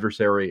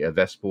adversary, a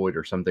Vespoid,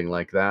 or something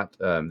like that,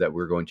 that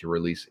we're going to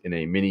release in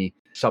a mini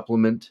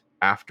supplement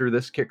after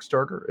this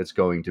Kickstarter. It's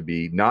going to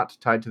be not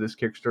tied to this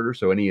Kickstarter,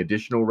 so any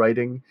additional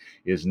writing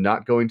is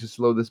not going to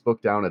slow this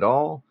book down at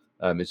all.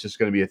 It's just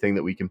going to be a thing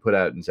that we can put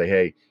out and say,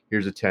 hey,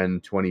 here's a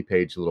 10,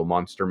 20-page little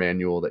monster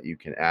manual that you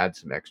can add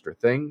some extra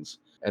things.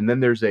 And then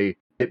there's a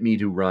get me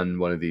to run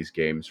one of these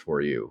games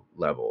for you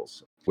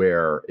levels,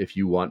 where if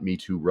you want me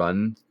to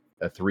run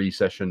a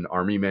 3-session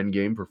Army Men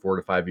game for 4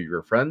 to 5 of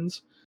your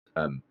friends,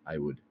 I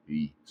would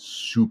be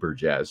super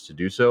jazzed to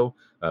do so.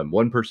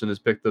 One person has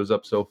picked those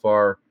up so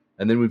far.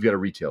 And then we've got a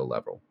retail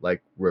level,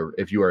 like where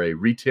if you are a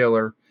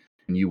retailer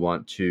and you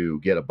want to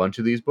get a bunch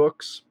of these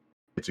books,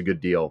 it's a good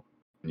deal.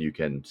 And you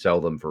can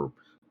sell them for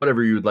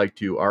whatever you would like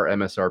to. Our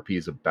MSRP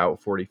is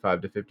about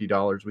 $45 to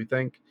 $50, we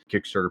think.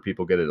 Kickstarter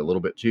people get it a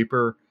little bit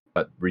cheaper,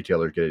 but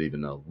retailers get it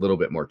even a little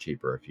bit more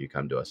cheaper if you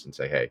come to us and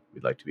say, hey,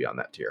 we'd like to be on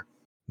that tier.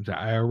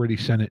 I already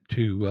sent it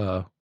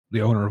to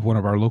the owner of one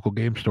of our local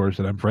game stores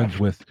that I'm friends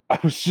with. I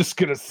was just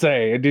going to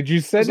say, did you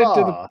send it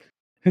to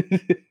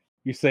the...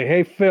 You say,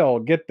 hey, Phil,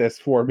 get this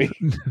for me.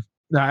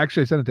 No,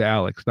 actually, I sent it to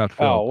Alex, not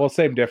Phil. Oh, well,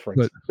 same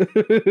difference.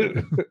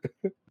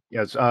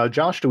 Yes,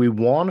 Josh, do we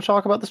want to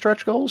talk about the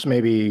stretch goals?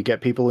 Maybe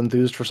get people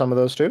enthused for some of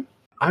those too?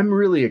 I'm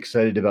really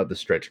excited about the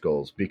stretch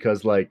goals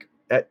because, like,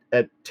 at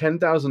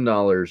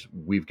 $10,000,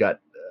 we've got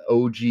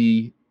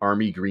OG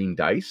Army Green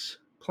dice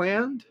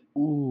planned.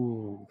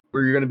 Ooh.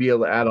 Where you're going to be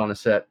able to add on a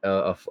set,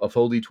 a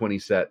full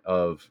D20 set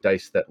of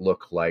dice that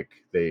look like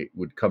they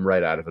would come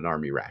right out of an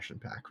Army ration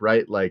pack,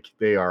 right? Like,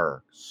 they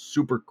are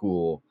super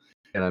cool,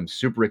 and I'm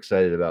super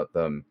excited about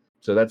them.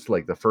 So that's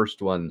like the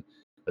first one.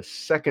 The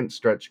second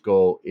stretch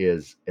goal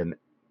is an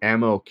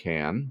ammo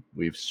can.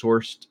 We've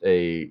sourced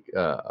a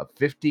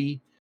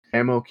 50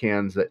 ammo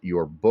cans that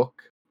your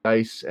book,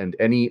 dice, and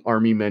any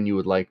army men you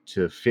would like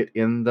to fit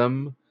in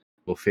them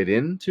will fit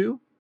into.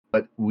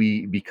 But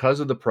because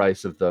of the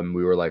price of them,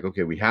 we were like,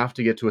 okay, we have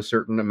to get to a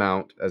certain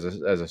amount as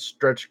a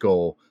stretch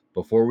goal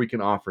before we can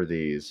offer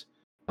these.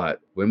 But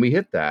when we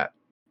hit that,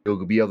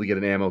 you'll be able to get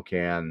an ammo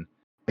can.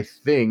 I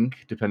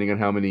think, depending on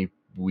how many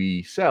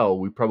we sell,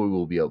 we probably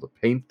will be able to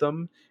paint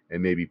them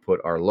and maybe put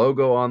our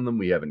logo on them.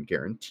 We haven't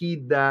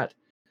guaranteed that,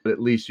 but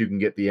at least you can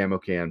get the ammo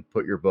can,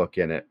 put your book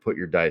in it, put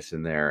your dice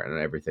in there, and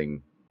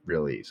everything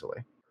really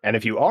easily. And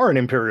if you are an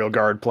Imperial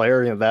Guard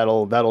player, you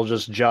know, that'll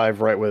just jive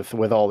right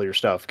with all your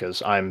stuff,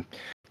 because I'm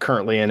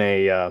currently in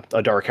a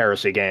Dark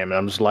Heresy game, and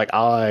I'm just like,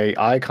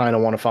 I kind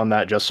of want to fund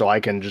that just so I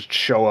can just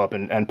show up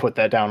and put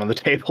that down on the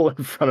table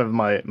in front of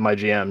my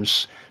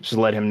GMs, just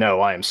let him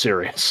know I am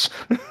serious.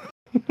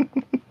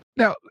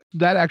 Now,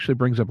 that actually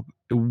brings up,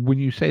 when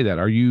you say that,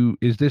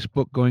 is this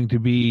book going to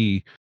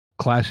be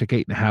classic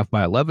 8.5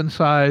 by 11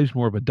 size,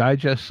 more of a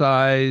digest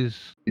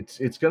size?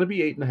 It's going to be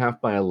 8.5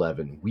 by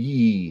 11.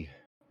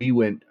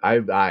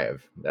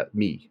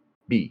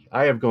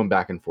 I have gone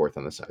back and forth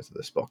on the size of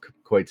this book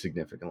quite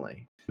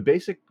significantly. The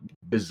basic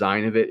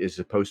design of it is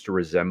supposed to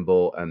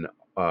resemble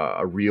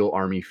a real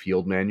Army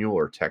field manual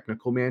or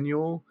technical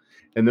manual,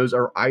 and those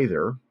are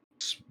either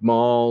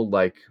small,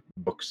 like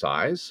book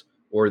size,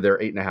 or they're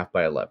 8.5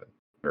 by 11.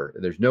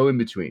 There's no in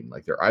between.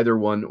 Like, they're either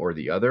one or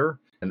the other.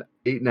 And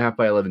 8.5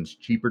 by 11 is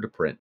cheaper to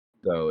print,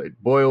 so it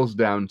boils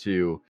down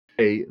to,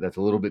 hey, that's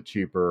a little bit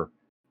cheaper.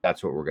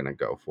 That's what we're going to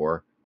go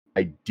for.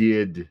 I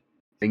did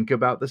think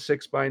about the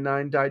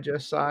 6x9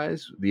 digest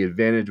size. The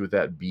advantage with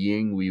that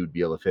being we would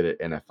be able to fit it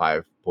in a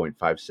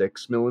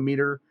 5.56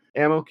 millimeter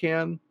ammo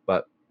can,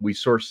 but we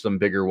sourced some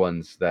bigger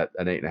ones that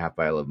an 8.5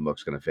 by 11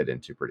 book's going to fit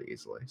into pretty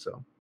easily.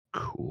 So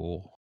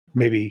cool.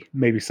 Maybe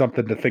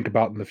something to think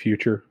about in the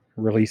future.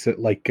 Release it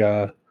like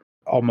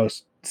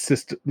almost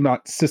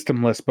not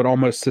systemless, but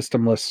almost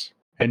systemless,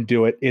 and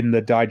do it in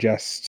the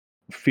digest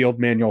field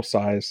manual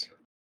size.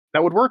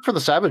 That would work for the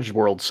Savage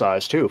World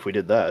size too if we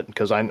did that,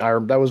 because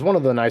that was one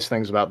of the nice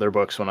things about their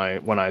books when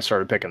I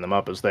started picking them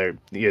up is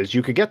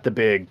you could get the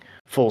big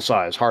full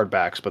size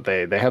hardbacks, but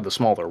they had the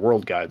smaller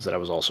world guides that I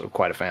was also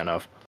quite a fan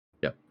of.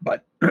 Yep.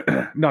 But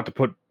not to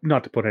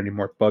put any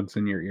more bugs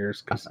in your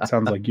ears, because it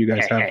sounds like you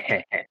guys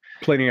have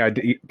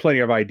plenty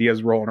of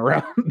ideas rolling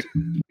around.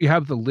 You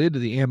have the lid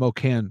of the ammo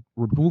can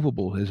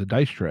removable as a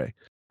dice tray.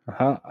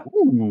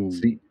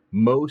 See,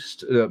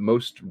 most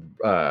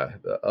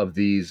of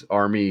these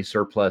Army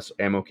surplus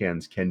ammo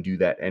cans can do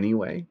that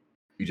anyway.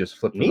 You just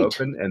flip them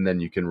open, and then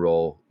you can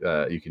roll.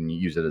 You can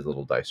use it as a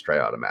little dice tray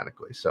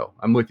automatically. So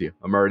I'm with you.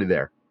 I'm already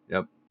there.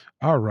 Yep.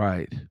 All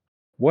right.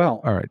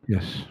 Well, all right.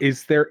 Yes.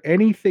 Is there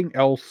anything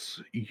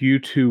else you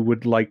two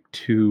would like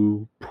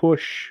to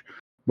push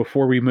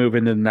before we move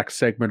into the next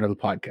segment of the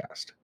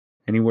podcast?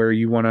 Anywhere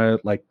you want to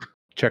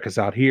check us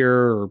out here,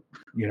 or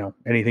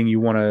anything you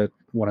want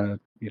to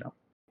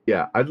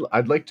Yeah,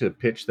 I'd like to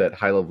pitch that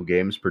High Level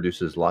Games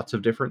produces lots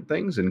of different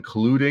things,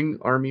 including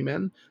Army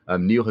Men.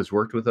 Neil has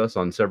worked with us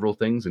on several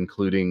things,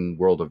 including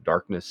World of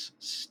Darkness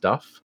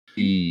stuff.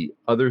 The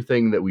other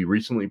thing that we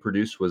recently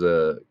produced was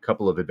a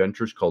couple of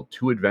adventures called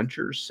Two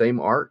Adventures,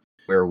 same art,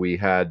 where we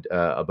had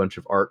a bunch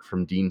of art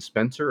from Dean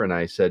Spencer, and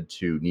I said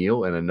to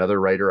Neil and another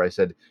writer, I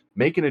said,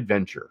 make an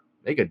adventure,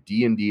 make a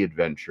D&D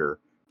adventure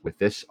with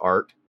this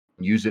art,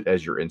 use it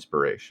as your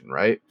inspiration,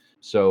 right?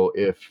 So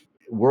if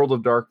World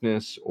of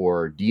Darkness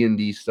or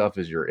D&D stuff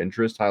is your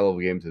interest, High Level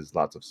Games has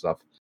lots of stuff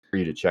for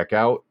you to check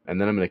out. And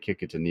then I'm going to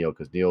kick it to Neil,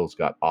 because Neil's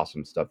got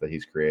awesome stuff that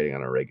he's creating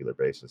on a regular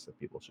basis that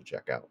people should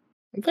check out.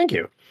 Thank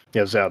you.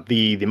 Yes,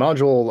 the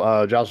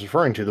module Josh was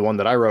referring to, the one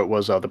that I wrote,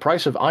 was The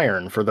Price of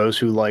Iron, for those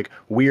who like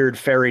weird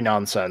fairy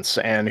nonsense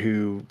and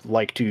who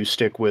like to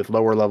stick with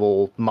lower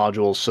level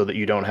modules so that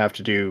you don't have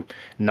to do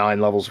 9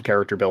 levels of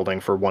character building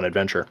for one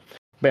adventure.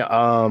 But,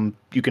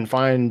 you can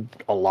find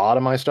a lot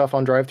of my stuff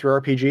on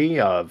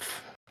DriveThruRPG.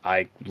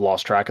 I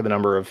lost track of the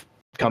number of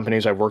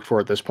companies I've worked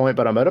for at this point,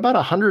 but I'm at about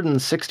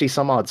 160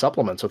 some odd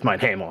supplements with my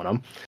name on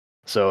them.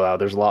 So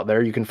there's a lot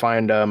there. You can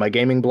find my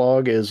gaming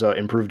blog is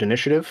Improved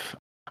Initiative.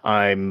 Now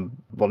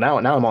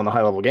I'm on the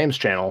High Level Games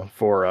channel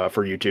for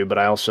YouTube, but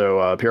I also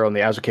appear on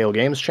the Azakale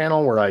Games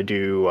channel, where I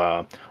do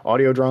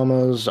audio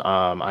dramas.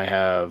 I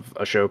have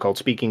a show called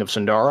Speaking of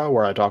Sandara,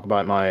 where I talk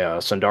about my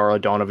Sandara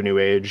Dawn of a New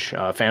Age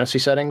fantasy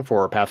setting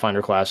for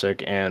Pathfinder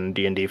Classic and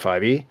D&D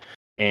 5e.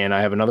 And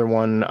I have another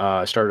one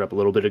I started up a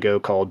little bit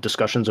ago called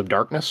Discussions of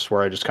Darkness,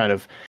 where I just kind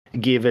of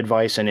give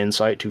advice and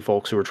insight to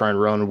folks who are trying to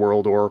run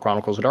World or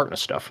Chronicles of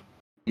Darkness stuff.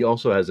 He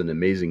also has an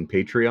amazing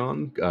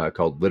Patreon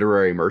called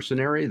Literary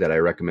Mercenary that I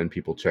recommend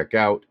people check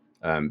out,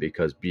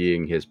 because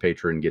being his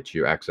patron gets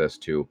you access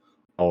to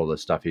all the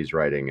stuff he's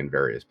writing in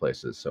various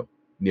places. So,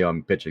 Neil,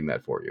 I'm pitching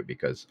that for you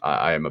because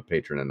I am a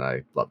patron and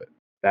I love it.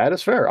 That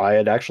is fair. I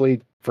had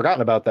actually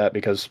forgotten about that,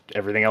 because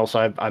everything else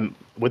I'm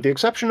with the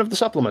exception of the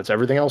supplements,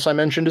 everything else I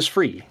mentioned is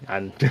free.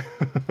 And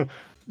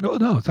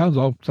no, it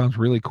sounds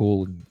really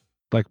cool, and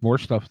like more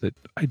stuff that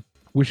I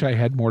wish I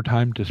had more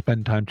time to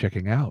spend time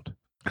checking out.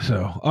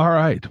 So, all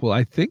right. Well,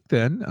 I think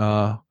then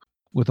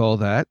with all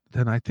that,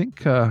 then I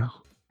think,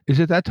 is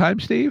it that time,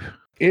 Steve?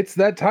 It's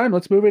that time.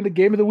 Let's move into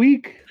Game of the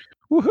Week.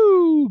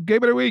 Woohoo!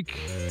 Game of the week.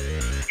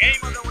 Game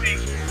of the week.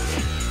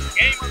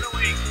 Game of the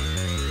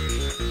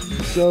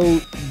week.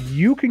 So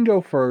you can go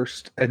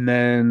first, and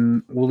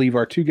then we'll leave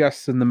our two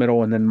guests in the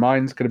middle, and then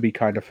mine's going to be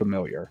kind of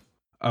familiar.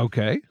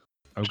 Okay.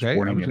 I was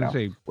going to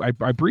say,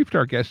 I briefed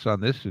our guests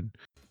on this, and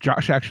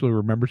Josh actually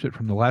remembers it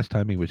from the last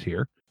time he was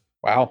here.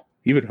 Wow.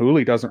 Even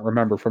Hooli doesn't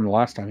remember from the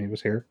last time he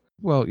was here.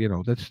 Well,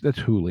 that's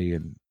Hooli,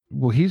 and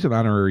he's an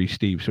honorary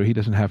Steve, so he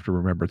doesn't have to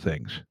remember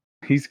things.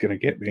 He's gonna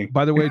get me.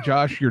 By the way,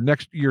 Josh, your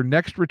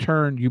next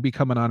return, you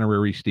become an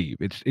honorary Steve.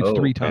 It's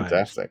 3 times.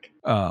 Fantastic.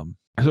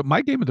 So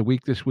my game of the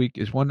week this week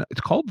is one.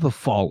 It's called The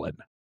Fallen.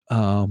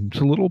 It's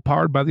a little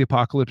Powered by the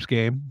Apocalypse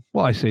game.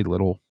 Well, I say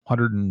little,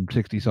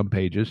 160 some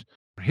pages.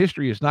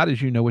 History is not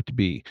as you know it to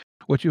be.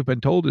 What you've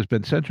been told has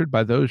been censored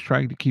by those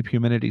trying to keep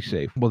humanity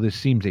safe. Well, this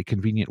seems a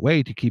convenient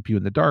way to keep you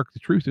in the dark. The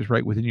truth is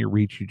right within your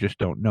reach. You just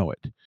don't know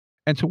it.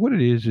 And so what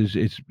it is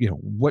it's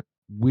what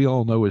we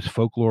all know as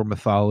folklore,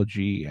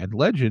 mythology, and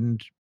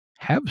legend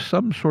have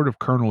some sort of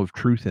kernel of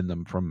truth in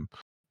them from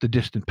the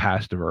distant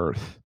past of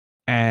Earth.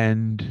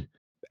 And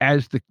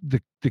as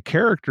the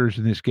characters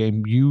in this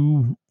game,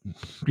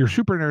 you're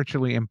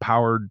supernaturally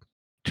empowered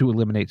to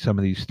eliminate some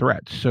of these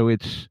threats. So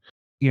it's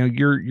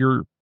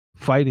you're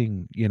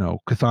fighting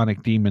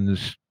chthonic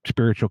demons,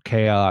 spiritual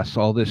chaos,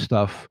 all this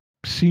stuff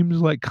seems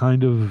like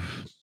kind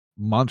of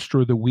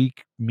Monster of the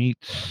Week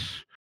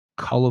meets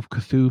Call of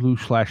Cthulhu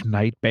 /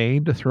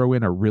 Nightbane, to throw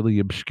in a really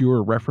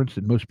obscure reference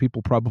that most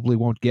people probably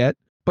won't get.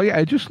 But yeah,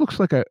 it just looks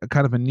like a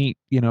kind of a neat,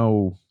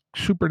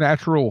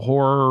 supernatural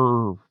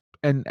horror.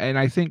 And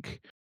I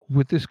think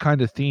with this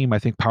kind of theme, I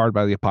think Powered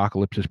by the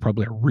Apocalypse is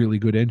probably a really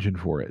good engine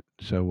for it.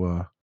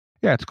 So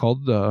yeah, it's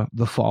called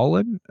The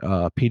Fallen.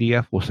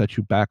 PDF will set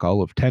you back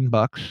all of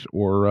 $10,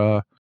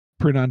 or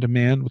print on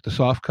demand with the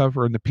soft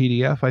cover and the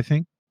PDF, I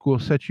think, will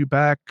set you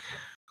back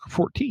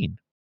 $14.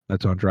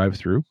 That's on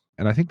drive-through.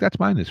 And I think that's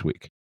mine this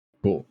week.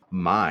 Cool.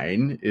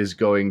 Mine is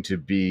going to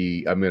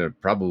be, I'm going to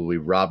probably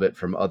rob it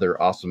from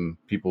other awesome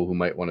people who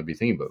might want to be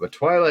thinking about, but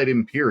Twilight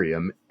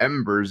Imperium,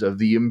 Embers of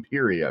the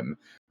Imperium,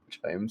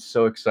 which I am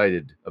so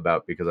excited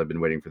about because I've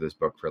been waiting for this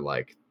book for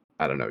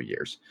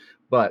years.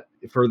 But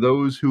for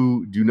those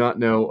who do not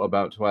know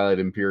about Twilight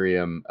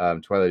Imperium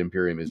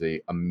is an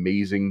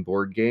amazing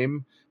board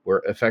game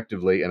where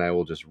effectively, and I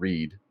will just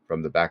read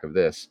from the back of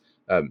this,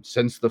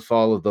 since the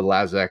fall of the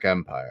Lazak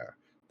Empire,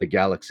 the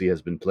galaxy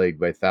has been plagued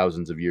by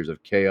thousands of years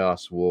of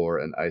chaos, war,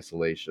 and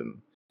isolation.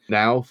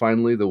 Now,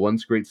 finally, the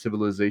once great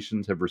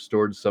civilizations have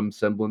restored some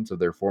semblance of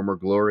their former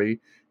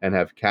glory and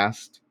have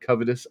cast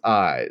covetous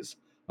eyes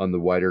on the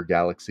wider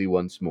galaxy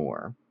once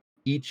more.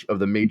 Each of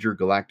the major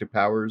galactic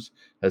powers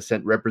has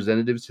sent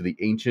representatives to the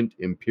ancient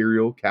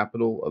imperial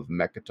capital of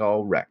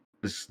Mechatol Rek.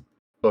 This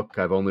book,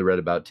 I've only read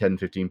about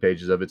 10-15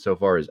 pages of it so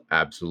far, is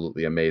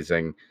absolutely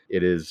amazing.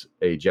 It is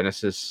a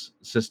Genesis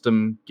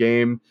system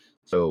game.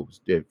 So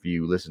if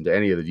you listen to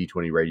any of the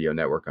D20 radio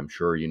network, I'm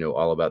sure you know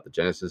all about the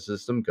Genesis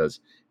system because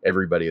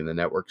everybody in the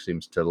network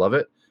seems to love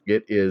it.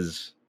 It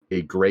is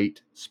a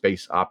great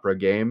space opera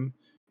game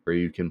where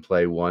you can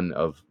play one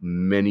of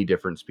many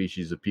different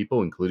species of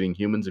people, including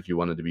humans if you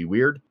wanted to be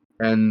weird.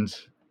 And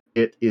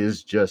it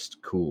is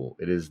just cool.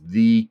 It is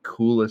the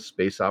coolest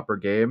space opera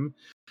game.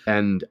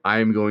 And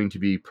I'm going to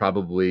be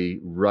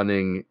probably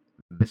running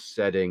this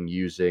setting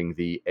using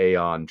the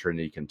Aeon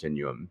Trinity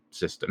Continuum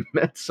system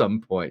at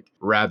some point,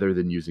 rather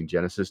than using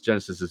Genesis.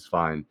 Genesis is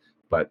fine,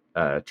 but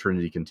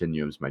Trinity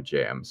Continuum is my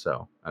jam,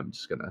 so I'm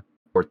just going to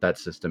port that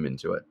system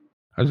into it.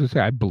 I was going to say,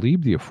 I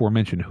believe the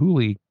aforementioned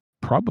Hooli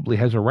probably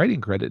has a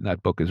writing credit in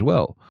that book as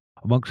well,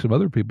 amongst some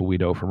other people we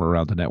know from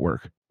around the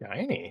network.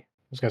 Tiny. I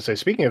was going to say,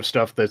 speaking of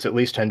stuff that's at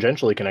least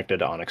tangentially connected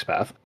to Onyx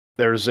Path,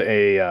 there's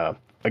a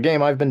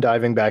game I've been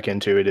diving back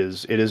into. It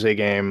is a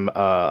game,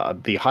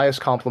 the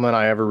highest compliment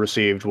I ever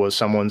received was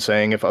someone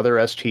saying, if other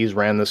STs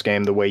ran this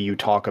game the way you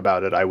talk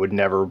about it, I would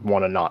never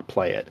want to not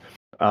play it.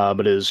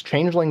 But it is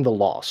Changeling the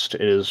Lost.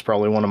 It is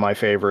probably one of my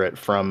favorite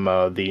from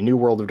the New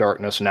World of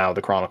Darkness, now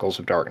the Chronicles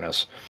of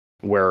Darkness,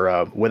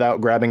 where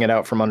without grabbing it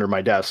out from under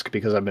my desk,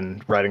 because I've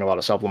been writing a lot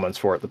of supplements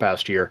for it the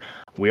past year,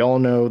 we all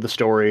know the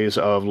stories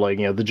of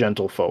the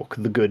gentle folk,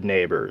 the good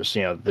neighbors,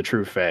 the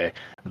true fae.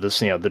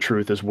 The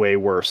truth is way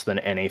worse than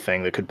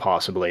anything that could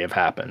possibly have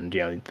happened.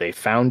 They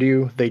found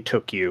you, they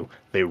took you,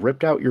 they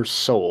ripped out your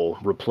soul,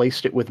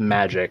 replaced it with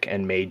magic,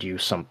 and made you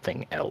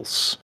something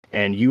else.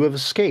 And you have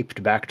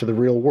escaped back to the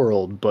real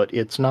world, but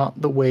it's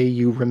not the way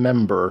you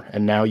remember,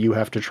 and now you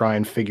have to try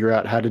and figure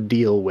out how to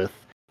deal with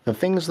the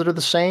things that are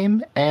the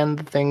same and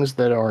the things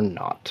that are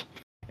not.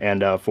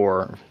 And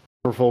for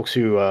folks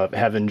who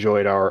have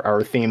enjoyed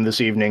our theme this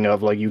evening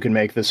of you can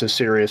make this as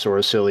serious or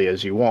as silly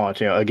as you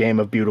want, a game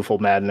of beautiful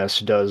madness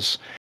does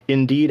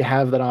indeed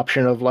have that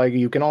option of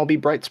you can all be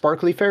bright,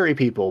 sparkly fairy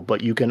people,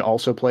 but you can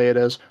also play it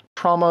as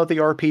Trauma the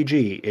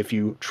RPG if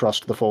you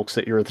trust the folks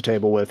that you're at the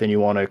table with and you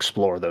want to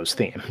explore those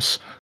themes.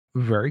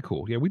 Very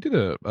cool. Yeah, we did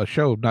a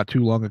show not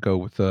too long ago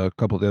with a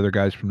couple of the other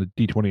guys from the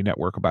D20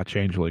 network about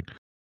Changeling.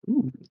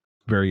 Ooh.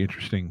 very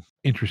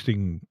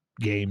interesting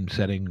game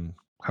setting,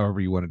 however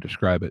you want to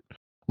describe it.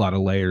 A lot of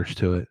layers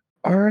to it.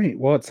 All right.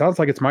 Well, it sounds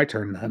like it's my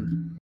turn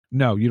then.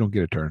 No, you don't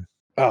get a turn.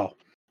 Oh,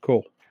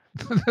 cool.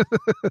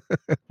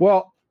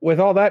 Well, with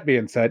all that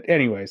being said,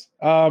 anyways,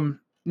 no,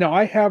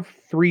 I have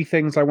 3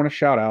 things I want to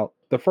shout out.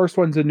 The first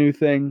one's a new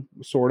thing,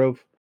 sort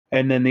of,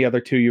 and then the other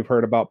 2 you've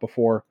heard about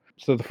before.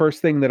 So the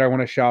first thing that I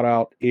want to shout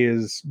out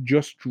is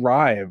Just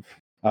Drive,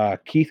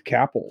 Keith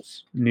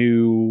Kappel's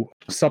new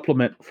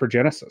supplement for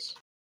Genesis.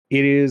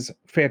 It is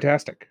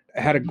fantastic.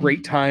 I had a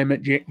great time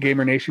at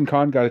Gamer Nation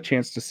Con, got a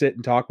chance to sit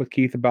and talk with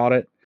Keith about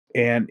it,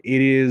 and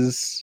it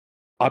is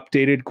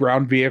updated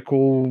ground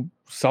vehicle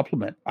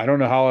supplement. I don't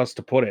know how else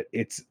to put it.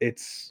 It's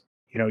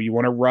you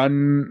want to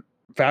run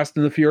Fast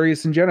and the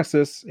Furious in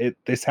Genesis,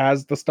 this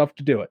has the stuff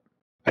to do it.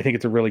 I think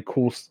it's a really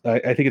cool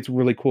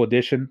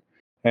addition,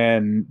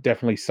 and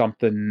definitely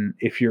something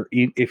if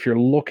you're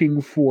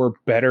looking for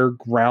better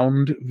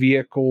ground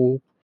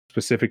vehicle,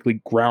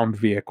 specifically ground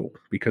vehicle,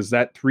 because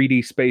that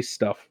 3D space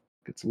stuff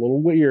gets a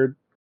little weird.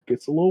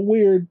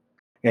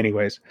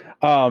 Anyways,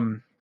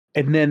 and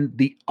then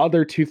the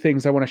other 2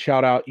 things I want to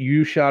shout out,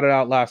 you shouted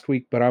out last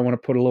week, but I want to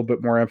put a little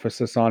bit more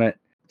emphasis on it.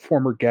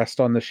 Former guest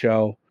on the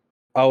show,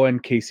 Owen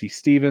Casey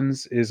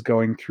Stevens, is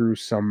going through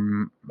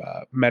some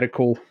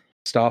medical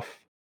stuff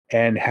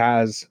and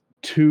has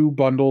 2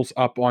 bundles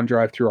up on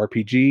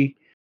DriveThruRPG.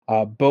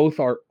 Both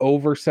are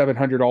over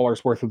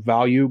 $700 worth of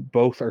value.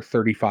 Both are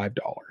 $35.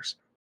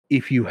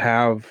 If you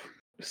have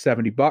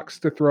 $70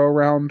 to throw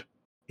around,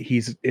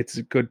 it's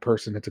a good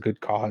person. It's a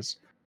good cause,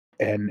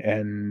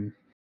 and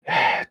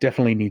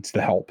definitely needs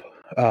the help.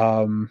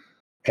 And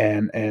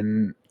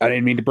I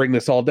didn't mean to bring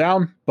this all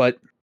down, but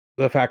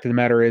the fact of the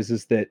matter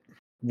is that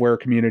we're a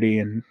community,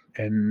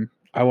 and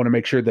I want to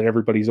make sure that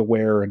everybody's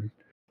aware and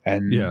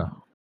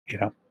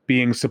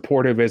being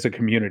supportive as a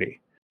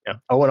community. Yeah.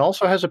 Owen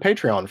also has a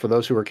Patreon for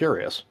those who are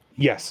curious.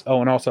 Yes,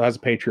 Owen also has a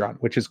Patreon,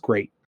 which is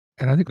great.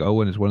 And I think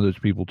Owen is one of those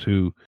people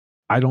too.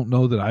 I don't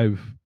know that I've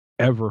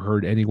ever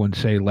heard anyone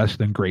say less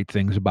than great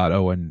things about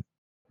Owen.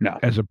 No,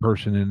 as a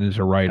person and as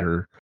a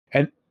writer.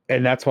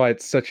 And that's why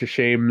it's such a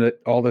shame that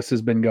all this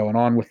has been going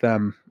on with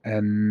them.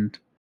 And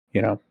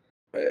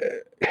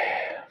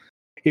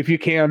if you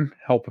can,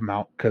 help them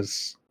out,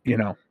 because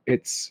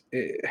it's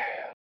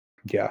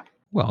yeah.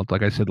 Well,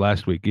 like I said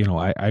last week,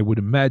 I would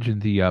imagine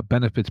the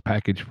benefits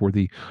package for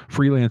the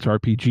freelance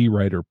RPG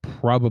writer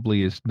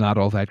probably is not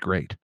all that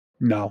great.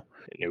 No.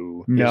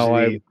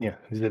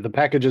 The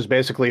package is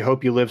basically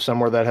hope you live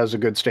somewhere that has a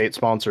good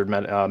state-sponsored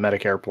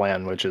Medicare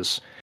plan, which is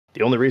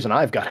the only reason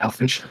I've got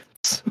health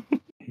insurance.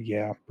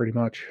 Yeah, pretty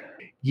much.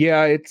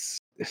 Yeah, it's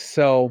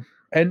so,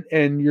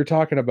 and you're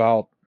talking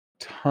about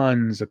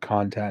tons of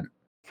content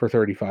for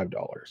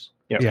 $35.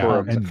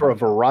 For a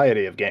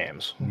variety of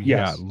games.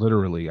 Yes. Yeah,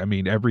 literally. I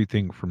mean,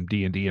 everything from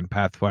D&D and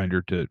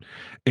Pathfinder to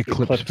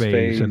Eclipse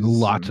Phase and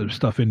lots of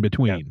stuff in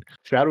between. Yeah.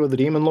 Shadow of the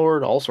Demon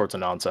Lord, all sorts of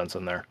nonsense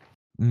in there.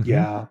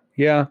 Mm-hmm.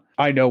 Yeah.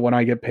 I know when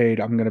I get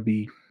paid, I'm going to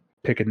be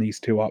picking these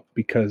 2 up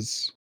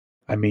because,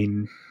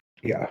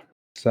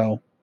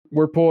 so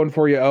we're pulling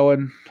for you,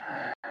 Owen.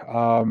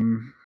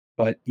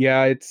 But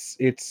yeah, it's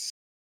if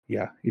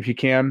you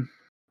can,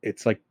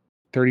 it's like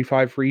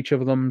 $35 for each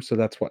of them. So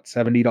that's what,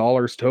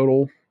 $70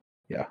 total.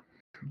 Yeah.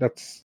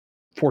 That's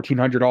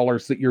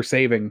 $1,400 that you're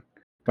saving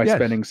by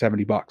spending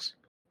 $70.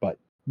 But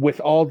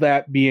with all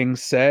that being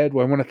said,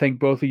 I want to thank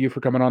both of you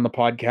for coming on the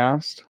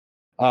podcast.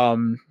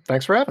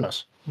 Thanks for having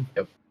us.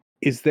 Yep.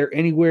 Is there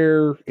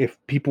anywhere, if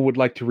people would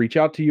like to reach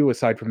out to you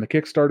aside from the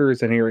Kickstarter, is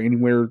there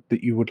anywhere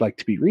that you would like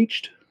to be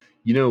reached?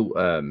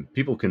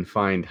 People can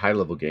find High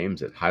Level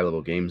Games at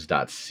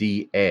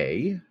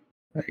highlevelgames.ca.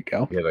 There you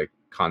go. We have a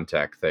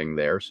contact thing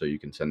there, so you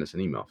can send us an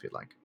email if you'd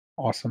like.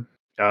 Awesome.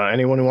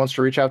 Anyone who wants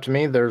to reach out to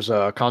me, there's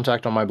a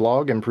contact on my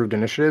blog, Improved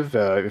Initiative.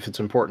 If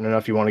it's important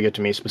enough you want to get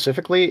to me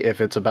specifically,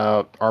 if it's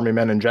about Army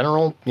men in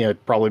general,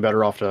 probably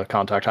better off to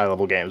contact High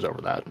Level Games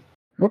over that.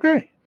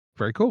 Okay.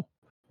 Very cool.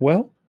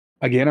 Well,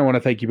 again, I want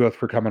to thank you both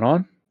for coming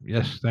on.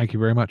 Yes, thank you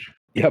very much.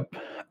 Yep.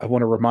 I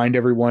want to remind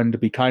everyone to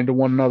be kind to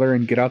one another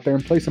and get out there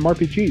and play some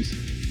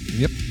RPGs.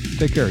 Yep.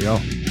 Take care,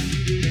 y'all.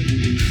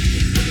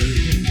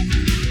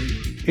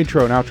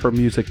 Intro and outro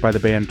music by the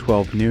band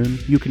 12 Noon.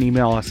 You can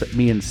email us at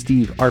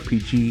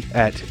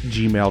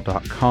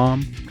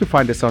meandsteverpg@gmail.com. You can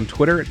find us on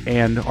Twitter at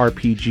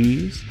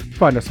 @RPGs.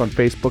 Find us on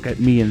Facebook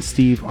at Me and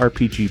Steve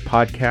RPG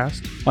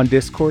Podcast. On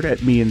Discord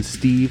at Me and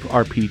Steve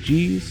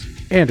RPGs.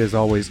 And as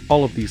always,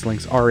 all of these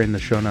links are in the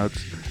show notes.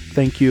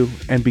 Thank you,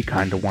 and be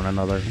kind to one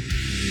another.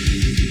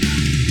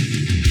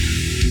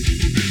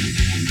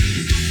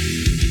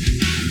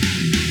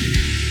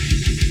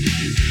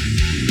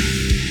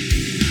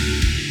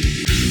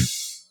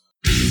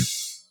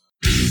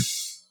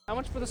 How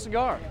much for the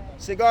cigar?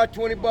 Cigar,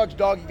 $20,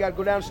 dog. You gotta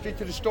go down the street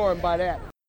to the store and buy that.